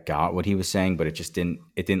 like I got what he was saying, but it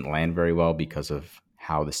didn't land very well because of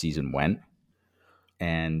how the season went.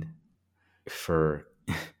 And for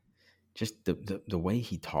just the way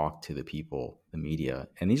he talked to the people, the media,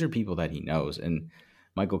 and these are people that he knows. And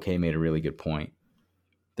Michael K made a really good point.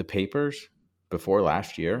 The papers before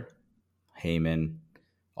last year, Heyman,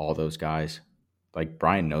 all those guys, like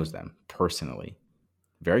Brian knows them personally,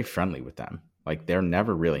 very friendly with them. Like they're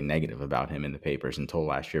never really negative about him in the papers until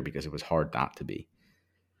last year because it was hard not to be.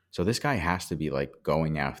 So this guy has to be like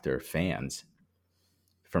going after fans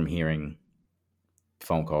from hearing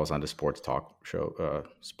phone calls onto sports talk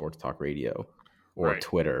radio, or Right.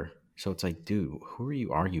 Twitter. So it's like, dude, who are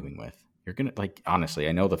you arguing with? You're gonna like honestly,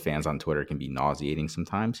 I know the fans on Twitter can be nauseating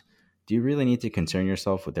sometimes. Do you really need to concern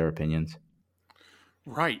yourself with their opinions?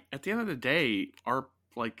 Right. At the end of the day, at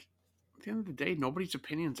the end of the day, nobody's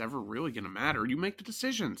opinion's ever really going to matter. You make the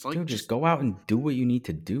decisions. Like, Dude, just just go out and do what you need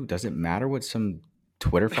to do. Does it matter what some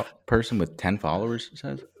Twitter person with 10 followers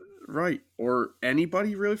says? right. Or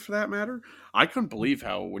anybody really for that matter. I couldn't believe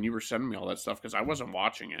how, when you were sending me all that stuff, because I wasn't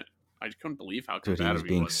watching it, I couldn't believe how Dude, he was combative he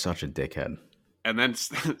being was. such a dickhead. And then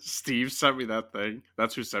Steve sent me that thing.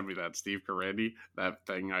 That's who sent me that. Steve Carandi. That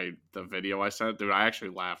thing. The video I sent, dude. I actually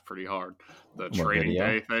laughed pretty hard. The What training video?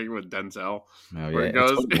 day thing with Denzel, Oh where yeah, he it's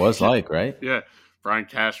goes, what it was like, right? yeah, Brian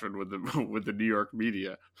Cashman with the with the New York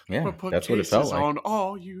media. Yeah, But put that's what it felt cases like. on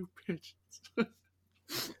all you bitches.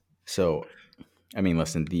 So, I mean,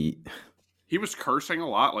 listen, the He was cursing a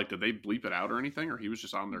lot. Like, did they bleep it out or anything, or he was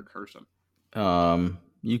just on there cursing?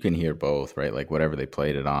 you can hear both, right? Like whatever they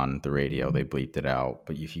played it on the radio, they bleeped it out.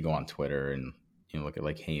 But if you go on Twitter and look at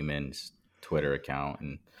like Heyman's Twitter account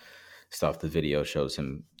and stuff, the video shows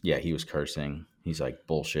him. Yeah, he was cursing. He's like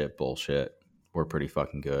bullshit, bullshit. We're pretty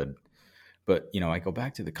fucking good. But I go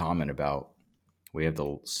back to the comment about we have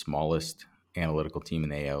the smallest analytical team in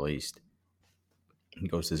the AL East. He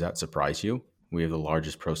goes, "Does that surprise you? We have the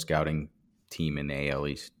largest pro scouting team in the AL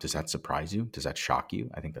East. Does that surprise you? Does that shock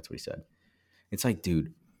you?" I think that's what he said. It's like,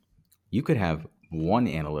 dude, you could have one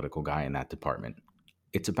analytical guy in that department.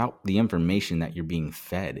 It's about the information that you're being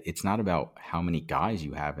fed. It's not about how many guys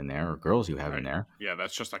you have in there or girls you have in Right. there. Yeah,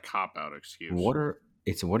 that's just a cop out excuse. What are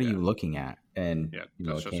Yeah. you looking at? And Yeah,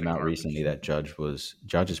 that's it just came a out recently garbage. that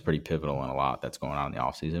Judge is pretty pivotal in a lot that's going on in the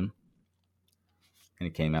offseason. And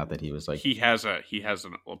it came out that he was like He has a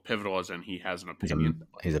pivotal as in he has an he's a opinion.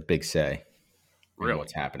 he's a big say in Really?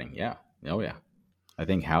 what's happening. Yeah. Oh yeah. I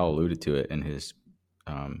think Hal alluded to it in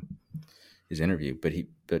um, his interview, but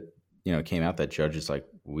it came out that Judge is like,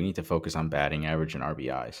 we need to focus on batting average and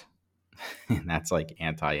RBIs, and that's like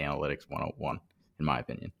anti-analytics 101 in my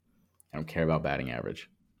opinion. I don't care about batting average.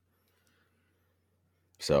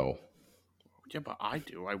 So Yeah, but I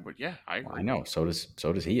do. I would. Yeah, I I agree. know. So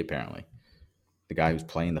does he apparently. The guy who's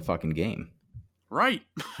playing the fucking game. Right.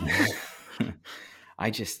 I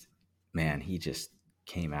just, man, he just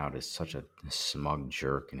came out as such a smug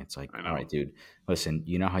jerk, and it's like, I all know. right, dude, listen,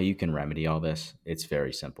 you know how you can remedy all this? It's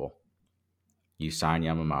very simple. You sign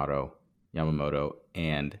Yamamoto,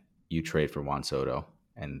 and you trade for Juan Soto,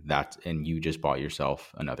 and you just bought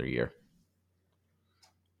yourself another year.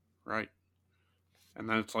 Right. And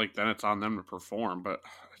then it's on them to perform, but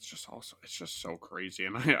it's just so crazy.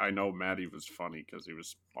 And I know Maddie was funny because he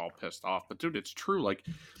was all pissed off, but dude, it's true. Like,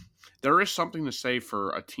 there is something to say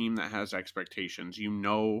for a team that has expectations. You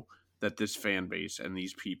know that this fan base and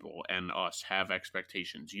these people and us have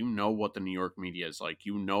expectations. You know what the New York media is like.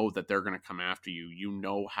 You know that they're going to come after you. You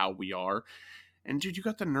know how we are. And dude, you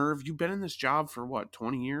got the nerve. You've been in this job for what,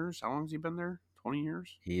 20 years? How long has he been there? 20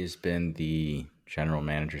 years? He has been the general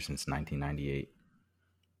manager since 1998.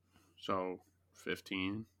 So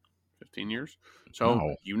 15 years. So,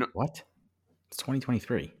 No, you know, what? It's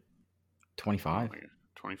 2023. oh 25? my God,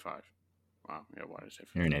 25. Wow. Yeah. Why did I say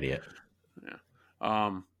You're an 15? idiot. Yeah.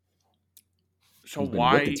 Um, so He's been with the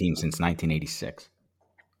why, team since 1986.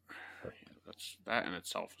 that in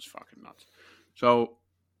itself is fucking nuts. So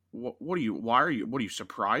what are you? Why are you? What are you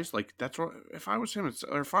surprised? Like that's what if I was him,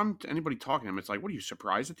 or if I'm anybody talking to him, it's like, what are you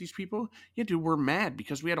surprised at these people? Yeah, dude, we're mad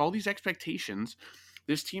because we had all these expectations.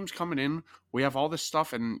 This team's coming in. We have all this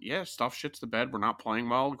stuff, and yeah, stuff shits the bed. We're not playing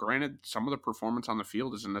well. Granted, some of the performance on the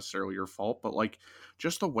field isn't necessarily your fault, but like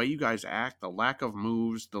just the way you guys act, the lack of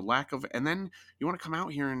moves, the lack of, and then you want to come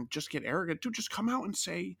out here and just get arrogant, dude. Just come out and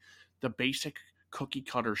say the basic cookie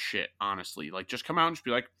cutter shit. Honestly, like just come out and just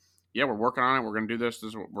be like, yeah, we're working on it. We're gonna do this. This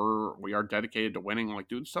is what we are dedicated to winning. Like,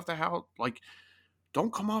 dude, stuff the hell. Like,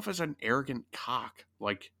 don't come off as an arrogant cock.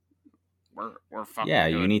 Like, we're Yeah,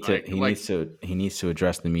 fucking you good. need to. Like, He needs to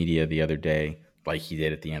address the media the other day, like he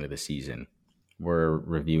did at the end of the season. We're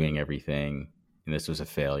reviewing everything, and this was a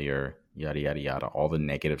failure. Yada yada yada. All the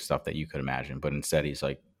negative stuff that you could imagine, but instead he's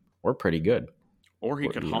like, "We're pretty good." or he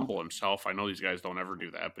We're, could humble himself. I know these guys don't ever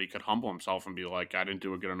do that, but he could humble himself and be like, I didn't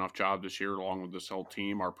do a good enough job this year, along with this whole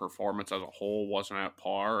team. Our performance as a whole wasn't at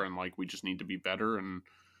par, and like we just need to be better, and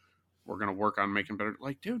we're gonna work on making better.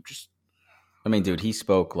 Like, dude, just I mean, dude, he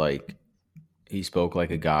spoke like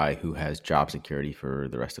a guy who has job security for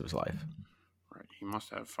the rest of his life. right. He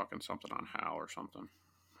must have fucking something on Hal or something.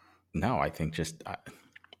 No, I think just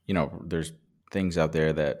there's things out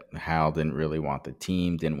there that Hal didn't really want the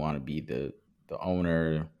team, didn't want to be the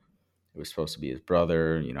owner. It was supposed to be his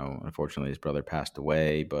brother. Unfortunately, his brother passed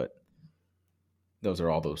away. But those are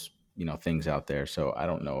all those things out there. So I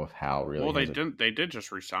don't know if Hal really Well, they has a didn't. They did just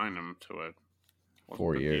resign him to it. Wasn't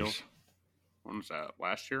 4 the deal? years When was that?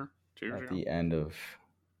 Last year? 2 years at ago? the end of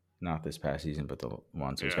not this past season, but the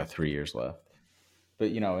one. So he's Yeah. got 3 years left.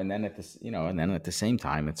 But and then at this, and then at the same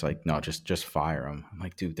time, it's like no, just fire him. I'm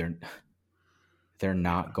like, dude, they're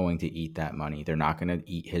not going to eat that money. They're not going to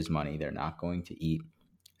eat his money. They're not going to eat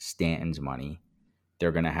Stanton's money.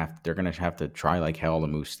 They're gonna have to try like hell to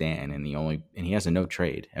move Stanton, and he has a no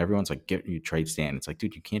trade. Everyone's like, get you trade Stanton. It's like,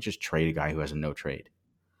 dude, you can't just trade a guy who has a no trade.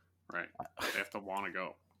 Right. They have to want to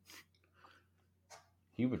go.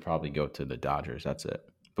 He would probably go to the Dodgers. That's it.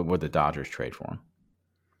 But would the Dodgers trade for him?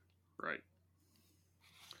 Right.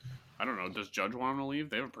 I don't know. Does Judge want him to leave?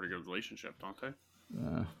 They have a pretty good relationship, don't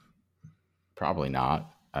they? Probably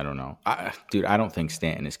not. I don't know. Dude, I don't think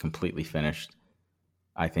Stanton is completely finished.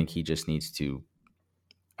 I think he just needs to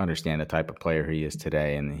understand the type of player he is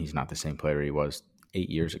today, and he's not the same player he was 8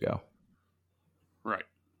 years ago. Right.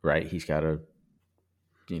 Right? He's got to,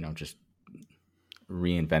 just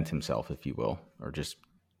reinvent himself, if you will, or just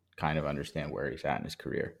kind of understand where he's at in his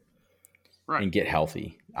career Right. and get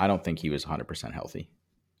healthy. I don't think he was 100% healthy.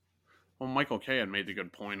 Well, Michael Kay had made the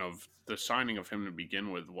good point of the signing of him to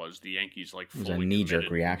begin with was the Yankees like It was a fully knee-jerk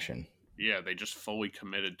committed. reaction. Yeah, they just fully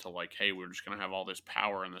committed to like, hey, we're just gonna have all this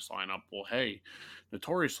power in this lineup. Well, hey,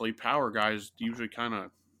 notoriously, power guys usually kind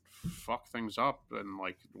of fuck things up, and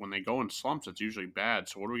like when they go in slumps, it's usually bad.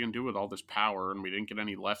 So what are we gonna do with all this power? And we didn't get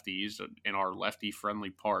any lefties in our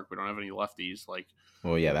lefty-friendly park. We don't have any lefties. Like,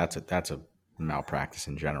 Well, yeah, that's a malpractice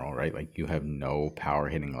in general, right? Like you have no power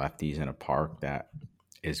hitting lefties in a park that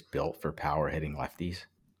is built for power hitting lefties.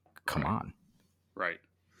 Come right, on. right.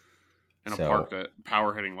 In a So park that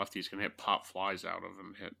power hitting lefties can hit pop flies out of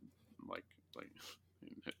and hit like like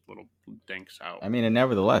hit little dinks out. I mean, and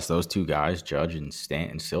nevertheless, those two guys, Judge and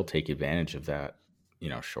Stanton, still take advantage of that,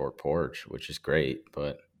 short porch, which is great.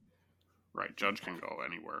 But Right, Judge can go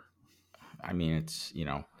anywhere. I mean, it's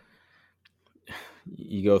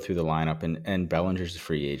you go through the lineup, and Bellinger's a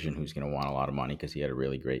free agent who's going to want a lot of money because he had a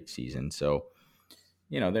really great season. So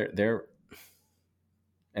they're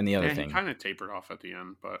and the other Yeah, he thing, kind of tapered off at the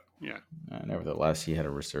end, but yeah, nevertheless, he had a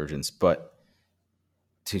resurgence. But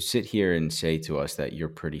to sit here and say to us that you're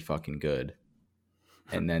pretty fucking good,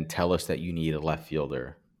 and then tell us that you need a left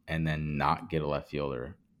fielder, and then not get a left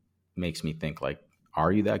fielder, makes me think like,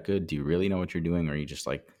 are you that good? Do you really know what you're doing? Or are you just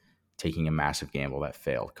like taking a massive gamble that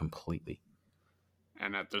failed completely?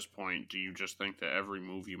 and at this point, do you just think that every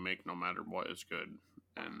move you make, no matter what, is good?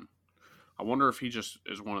 And I wonder if he just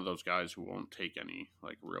is one of those guys who won't take any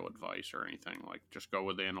like real advice or anything. Like just go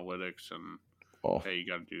with the analytics and Well, hey, you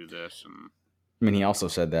got to do this. And I mean, he also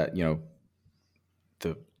said that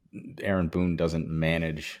the Aaron Boone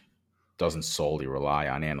doesn't solely rely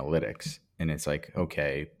on analytics, and it's like,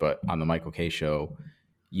 okay, but on the Michael K show,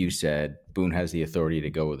 you said Boone has the authority to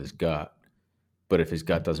go with his gut, but if his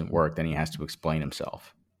gut doesn't work, then he has to explain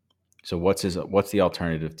himself. So what's the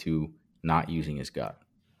alternative to not using his gut?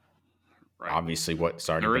 right, Obviously, what's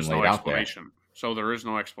already there been is no laid out there. explanation. So there is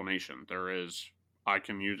no explanation. There is I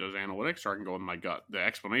can use as analytics, or I can go with my gut. The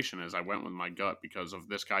explanation is I went with my gut because of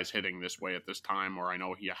this guy's hitting this way at this time, or I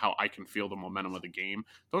know how I can feel the momentum of the game.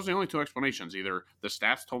 Those are the only two explanations. Either the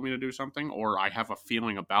stats told me to do something, or I have a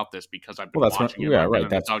feeling about this because I've Well, been that's what. watching him. Yeah, I've been right. in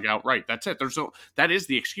the That's dugout. Right. That's it. That is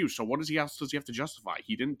the excuse. So what else does he have to justify?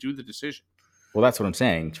 He didn't do the decision. Well, that's what I'm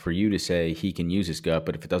saying. For you to say he can use his gut,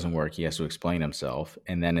 but if it doesn't work, he has to explain himself.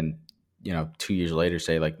 And then, 2 years later,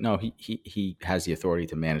 say like, no, he has the authority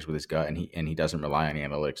to manage with his gut, and he doesn't rely on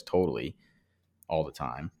analytics totally all the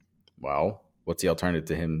time. Well, what's the alternative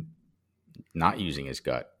to him not using his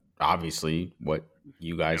gut? Obviously, what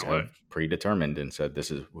you guys have Analytics. predetermined and said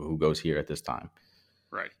this is who goes here at this time.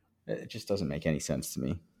 Right. It just doesn't make any sense to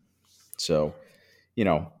me. So, you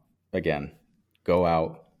know, again, go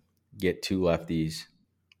out, get two lefties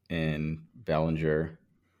in Bellinger,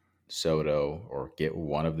 Soto, or get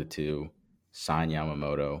one of the two, sign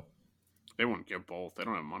Yamamoto. They wouldn't give both. They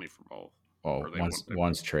don't have money for both. Well, Or they once wouldn't.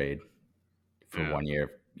 one's trade for Yeah. 1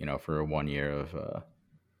 year, for a 1 year of Right.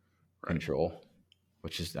 control,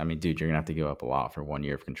 which is, I mean, dude, you're gonna have to give up a lot for 1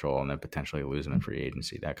 year of control and then potentially lose him in free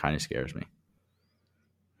agency. That kind of scares me.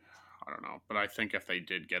 I don't know. But I think if they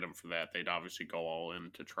did get him for that, they'd obviously go all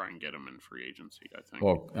in to try and get him in free agency, I think.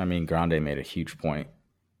 Well, I mean, Grande made a huge point.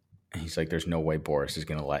 He's like, there's no way Boris is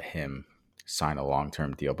gonna let him sign a long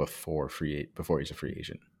term deal before he's a free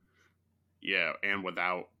agent. Yeah, and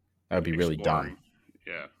without That would be really dumb. exploring,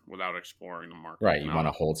 yeah, without exploring the market. Right. You want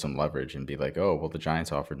to hold some leverage and be like, oh, well, the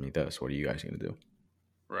Giants offered me this. What are you guys going to do?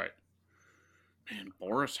 Right. Man,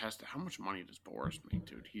 Boris has to. How much money does Boris make,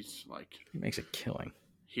 dude? He's like, He makes a killing.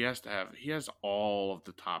 he has to have. He has all of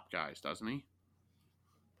the top guys, doesn't he?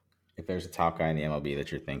 If there's a top guy in the MLB that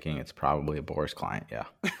you're thinking, it's probably a Boris client. Yeah.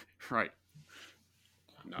 Right.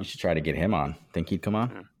 You Nuts. should try to get him on. Think he'd come on?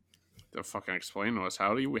 Yeah. They'll fucking explain to us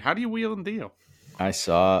how do you wheel and deal? I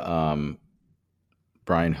saw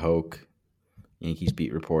Brian Hoke, Yankees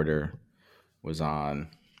beat reporter, was on,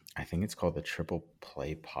 I think it's called the Triple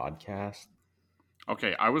Play Podcast.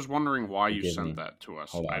 Okay, I was wondering why you Forgive sent me. that to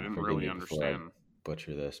us. Hold I on. didn't Forgive really me before I understand.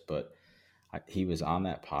 butcher this, but he was on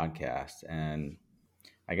that podcast. And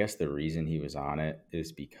I guess the reason he was on it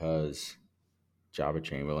is because Java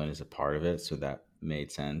Chamberlain is a part of it, so that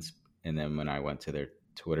made sense. And then when I went to their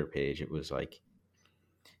Twitter page, it was like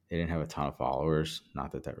they didn't have a ton of followers.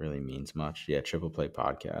 Not that that really means much. Yeah, Triple Play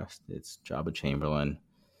Podcast. It's Java Chamberlain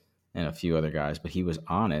and a few other guys, but he was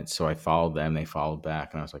on it, so I followed them. They followed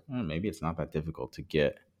back, and I was like, maybe it's not that difficult to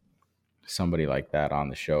get somebody like that on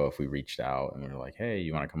the show if we reached out and we were like, hey,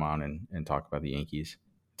 you want to come on and talk about the Yankees?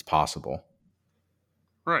 It's possible.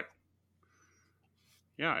 Right.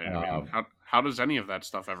 Yeah, I mean, Um, how does any of that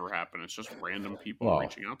stuff ever happen? It's just random people well,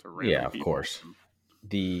 reaching out to yeah, random of people. course.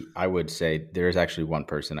 I would say there is actually one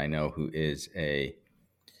person I know who is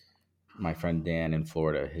my friend Dan in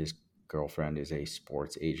Florida. His girlfriend is a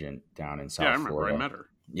sports agent down in Yeah, I South remember. I Florida. met her.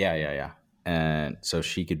 Yeah. And so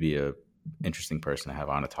she could be a interesting person to have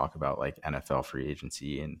on to talk about like NFL free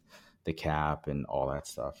agency and the cap and all that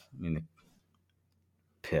stuff. I mean, the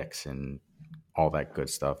picks and all that good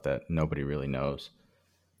stuff that nobody really knows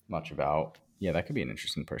much about. Yeah, that could be an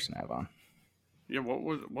interesting person to have on. Yeah, what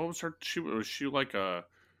was her? She like a.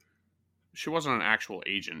 She wasn't an actual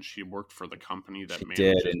agent. She worked for the company that She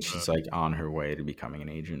did, manages and the. she's like on her way to becoming an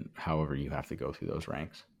agent. However, you have to go through those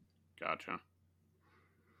ranks. Gotcha.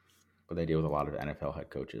 But they deal with a lot of NFL head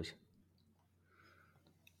coaches.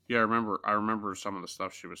 Yeah, I remember some of the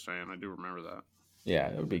stuff she was saying. I do remember that. Yeah,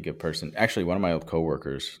 that would be a good person. Actually, one of my old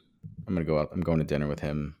coworkers, I'm gonna go out. I'm going to dinner with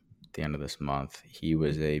him at the end of this month. He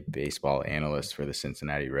was a baseball analyst for the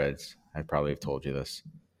Cincinnati Reds. I probably have told you this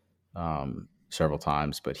several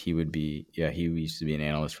times, but he would be. Yeah, he used to be an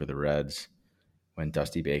analyst for the Reds when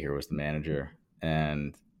Dusty Baker was the manager,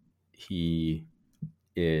 and he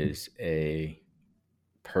is a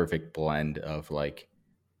perfect blend of like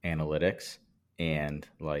analytics and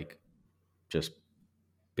like just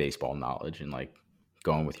baseball knowledge and like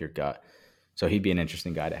going with your gut. So he'd be an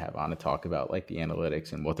interesting guy to have on to talk about like the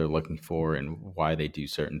analytics and what they're looking for and why they do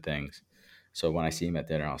certain things. So when I see him at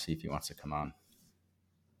dinner, I'll see if he wants to come on.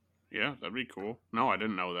 Yeah, that'd be cool. No, I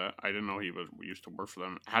didn't know that. I didn't know he used to work for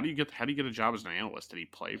them. How do you get a job as an analyst? Did he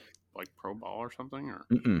play like pro ball or something? Or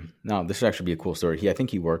No, this would actually be a cool story. I think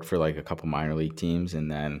he worked for like a couple minor league teams, and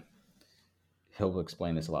then he'll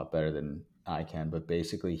explain this a lot better than I can. But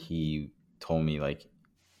basically, he told me like,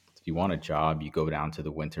 if you want a job, you go down to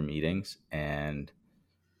the winter meetings and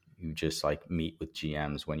you just like meet with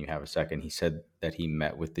GMs when you have a second. He said that he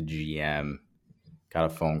met with the GM, got a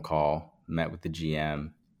phone call, met with the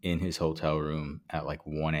GM in his hotel room at like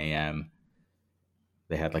 1 a.m.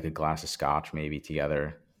 They had like a glass of scotch maybe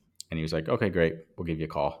together, And he was like, okay, great. We'll give you a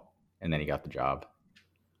call. And then he got the job.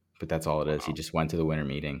 But that's all it is. He Wow. just went to the winter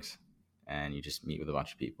meetings and you just meet with a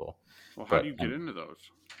bunch of people. Well, how do But you get into those?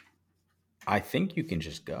 I think you can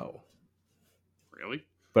just go. Really?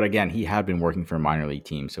 But again, he had been working for a minor league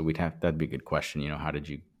team. So that'd be a good question. How did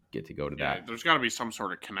you get to go to Yeah, that? there's got to be some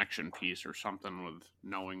sort of connection piece or something with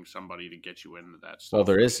knowing somebody to get you into that Well, stuff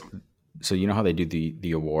there or is. something. So how they do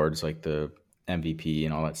the awards, like the MVP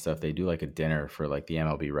and all that stuff. They do like a dinner for like the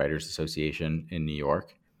MLB Writers Association in New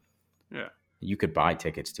York. Yeah. You could buy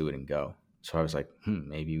tickets to it and go. So I was like,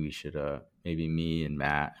 maybe we should, maybe me and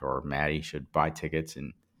Matt or Maddie should buy tickets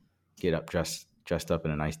and get up dressed up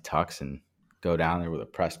in a nice tux and go down there with a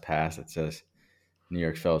press pass that says New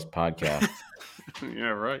York Fellas Podcast. Yeah,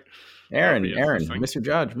 right. That'd be Aaron, interesting.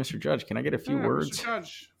 Mr. Judge, can I get a few Yeah, Mr. words?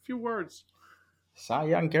 Judge, a few words. Cy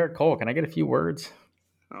Young, Garrett Cole, can I get a few words?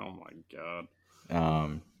 Oh my God.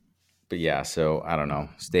 But yeah, so I don't know.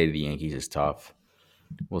 State of the Yankees is tough.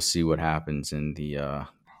 We'll see what happens in the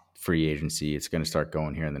free agency. It's going to start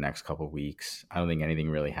going here in the next couple of weeks. I don't think anything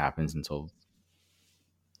really happens until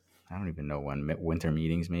I don't even know when winter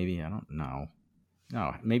meetings. Maybe I don't know.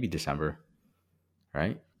 No, maybe December,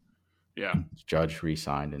 right? Yeah. Judge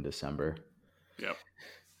re-signed in December, Yep.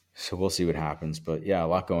 so we'll see what happens. But yeah, a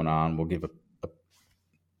lot going on. We'll give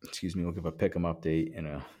we'll give a pick'em update in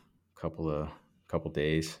a couple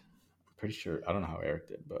days. I'm pretty sure. I don't know how Eric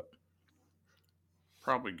did, but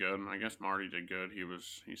Probably good. I guess Marty did good.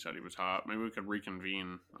 He said he was hot. Maybe we could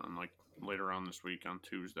reconvene on like later on this week on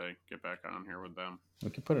Tuesday. Get back on here with them. we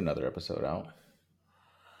can put another episode out.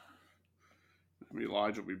 Maybe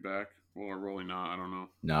Elijah will be back. Well, or really not. I don't know.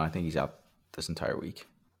 No, I think he's out this entire week.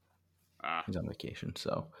 Ah, He's on vacation,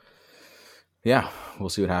 so yeah, we'll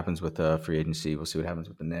see what happens with free agency. We'll see what happens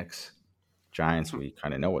with the Knicks, Giants. We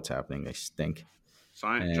kind of know what's happening. They stink,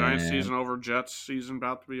 Giants and season over. Jets season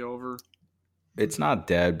about to be over. it's not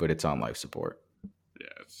dead, but it's on life support. Yeah,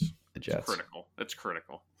 The it's Jets critical. It's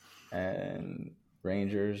critical. and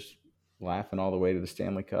Rangers laughing all the way to the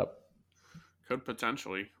Stanley Cup. Could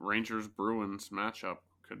potentially Rangers Bruins matchup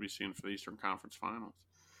could be seen for the Eastern Conference Finals.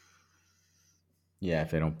 Yeah,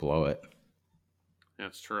 if they don't blow it.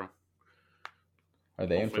 That's true. Are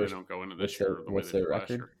they Hopefully in first? they don't go into this year the way What's they their did last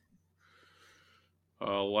record? year.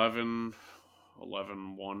 11,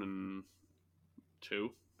 1 and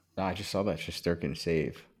 2. No, I just saw that Shesterkin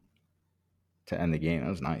save to end the game. That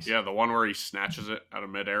was nice. Yeah, the one where he snatches it out of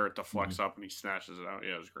midair, it deflects up and he snatches it out.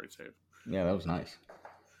 Yeah, it was a great save. Yeah, that was nice.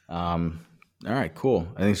 All right, cool.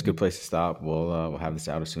 I think it's a good place to stop. We'll have this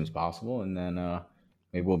out as soon as possible, and then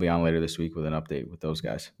maybe we'll be on later this week with an update with those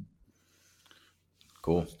guys.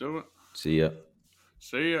 Cool. Let's do it. See ya.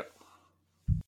 See ya.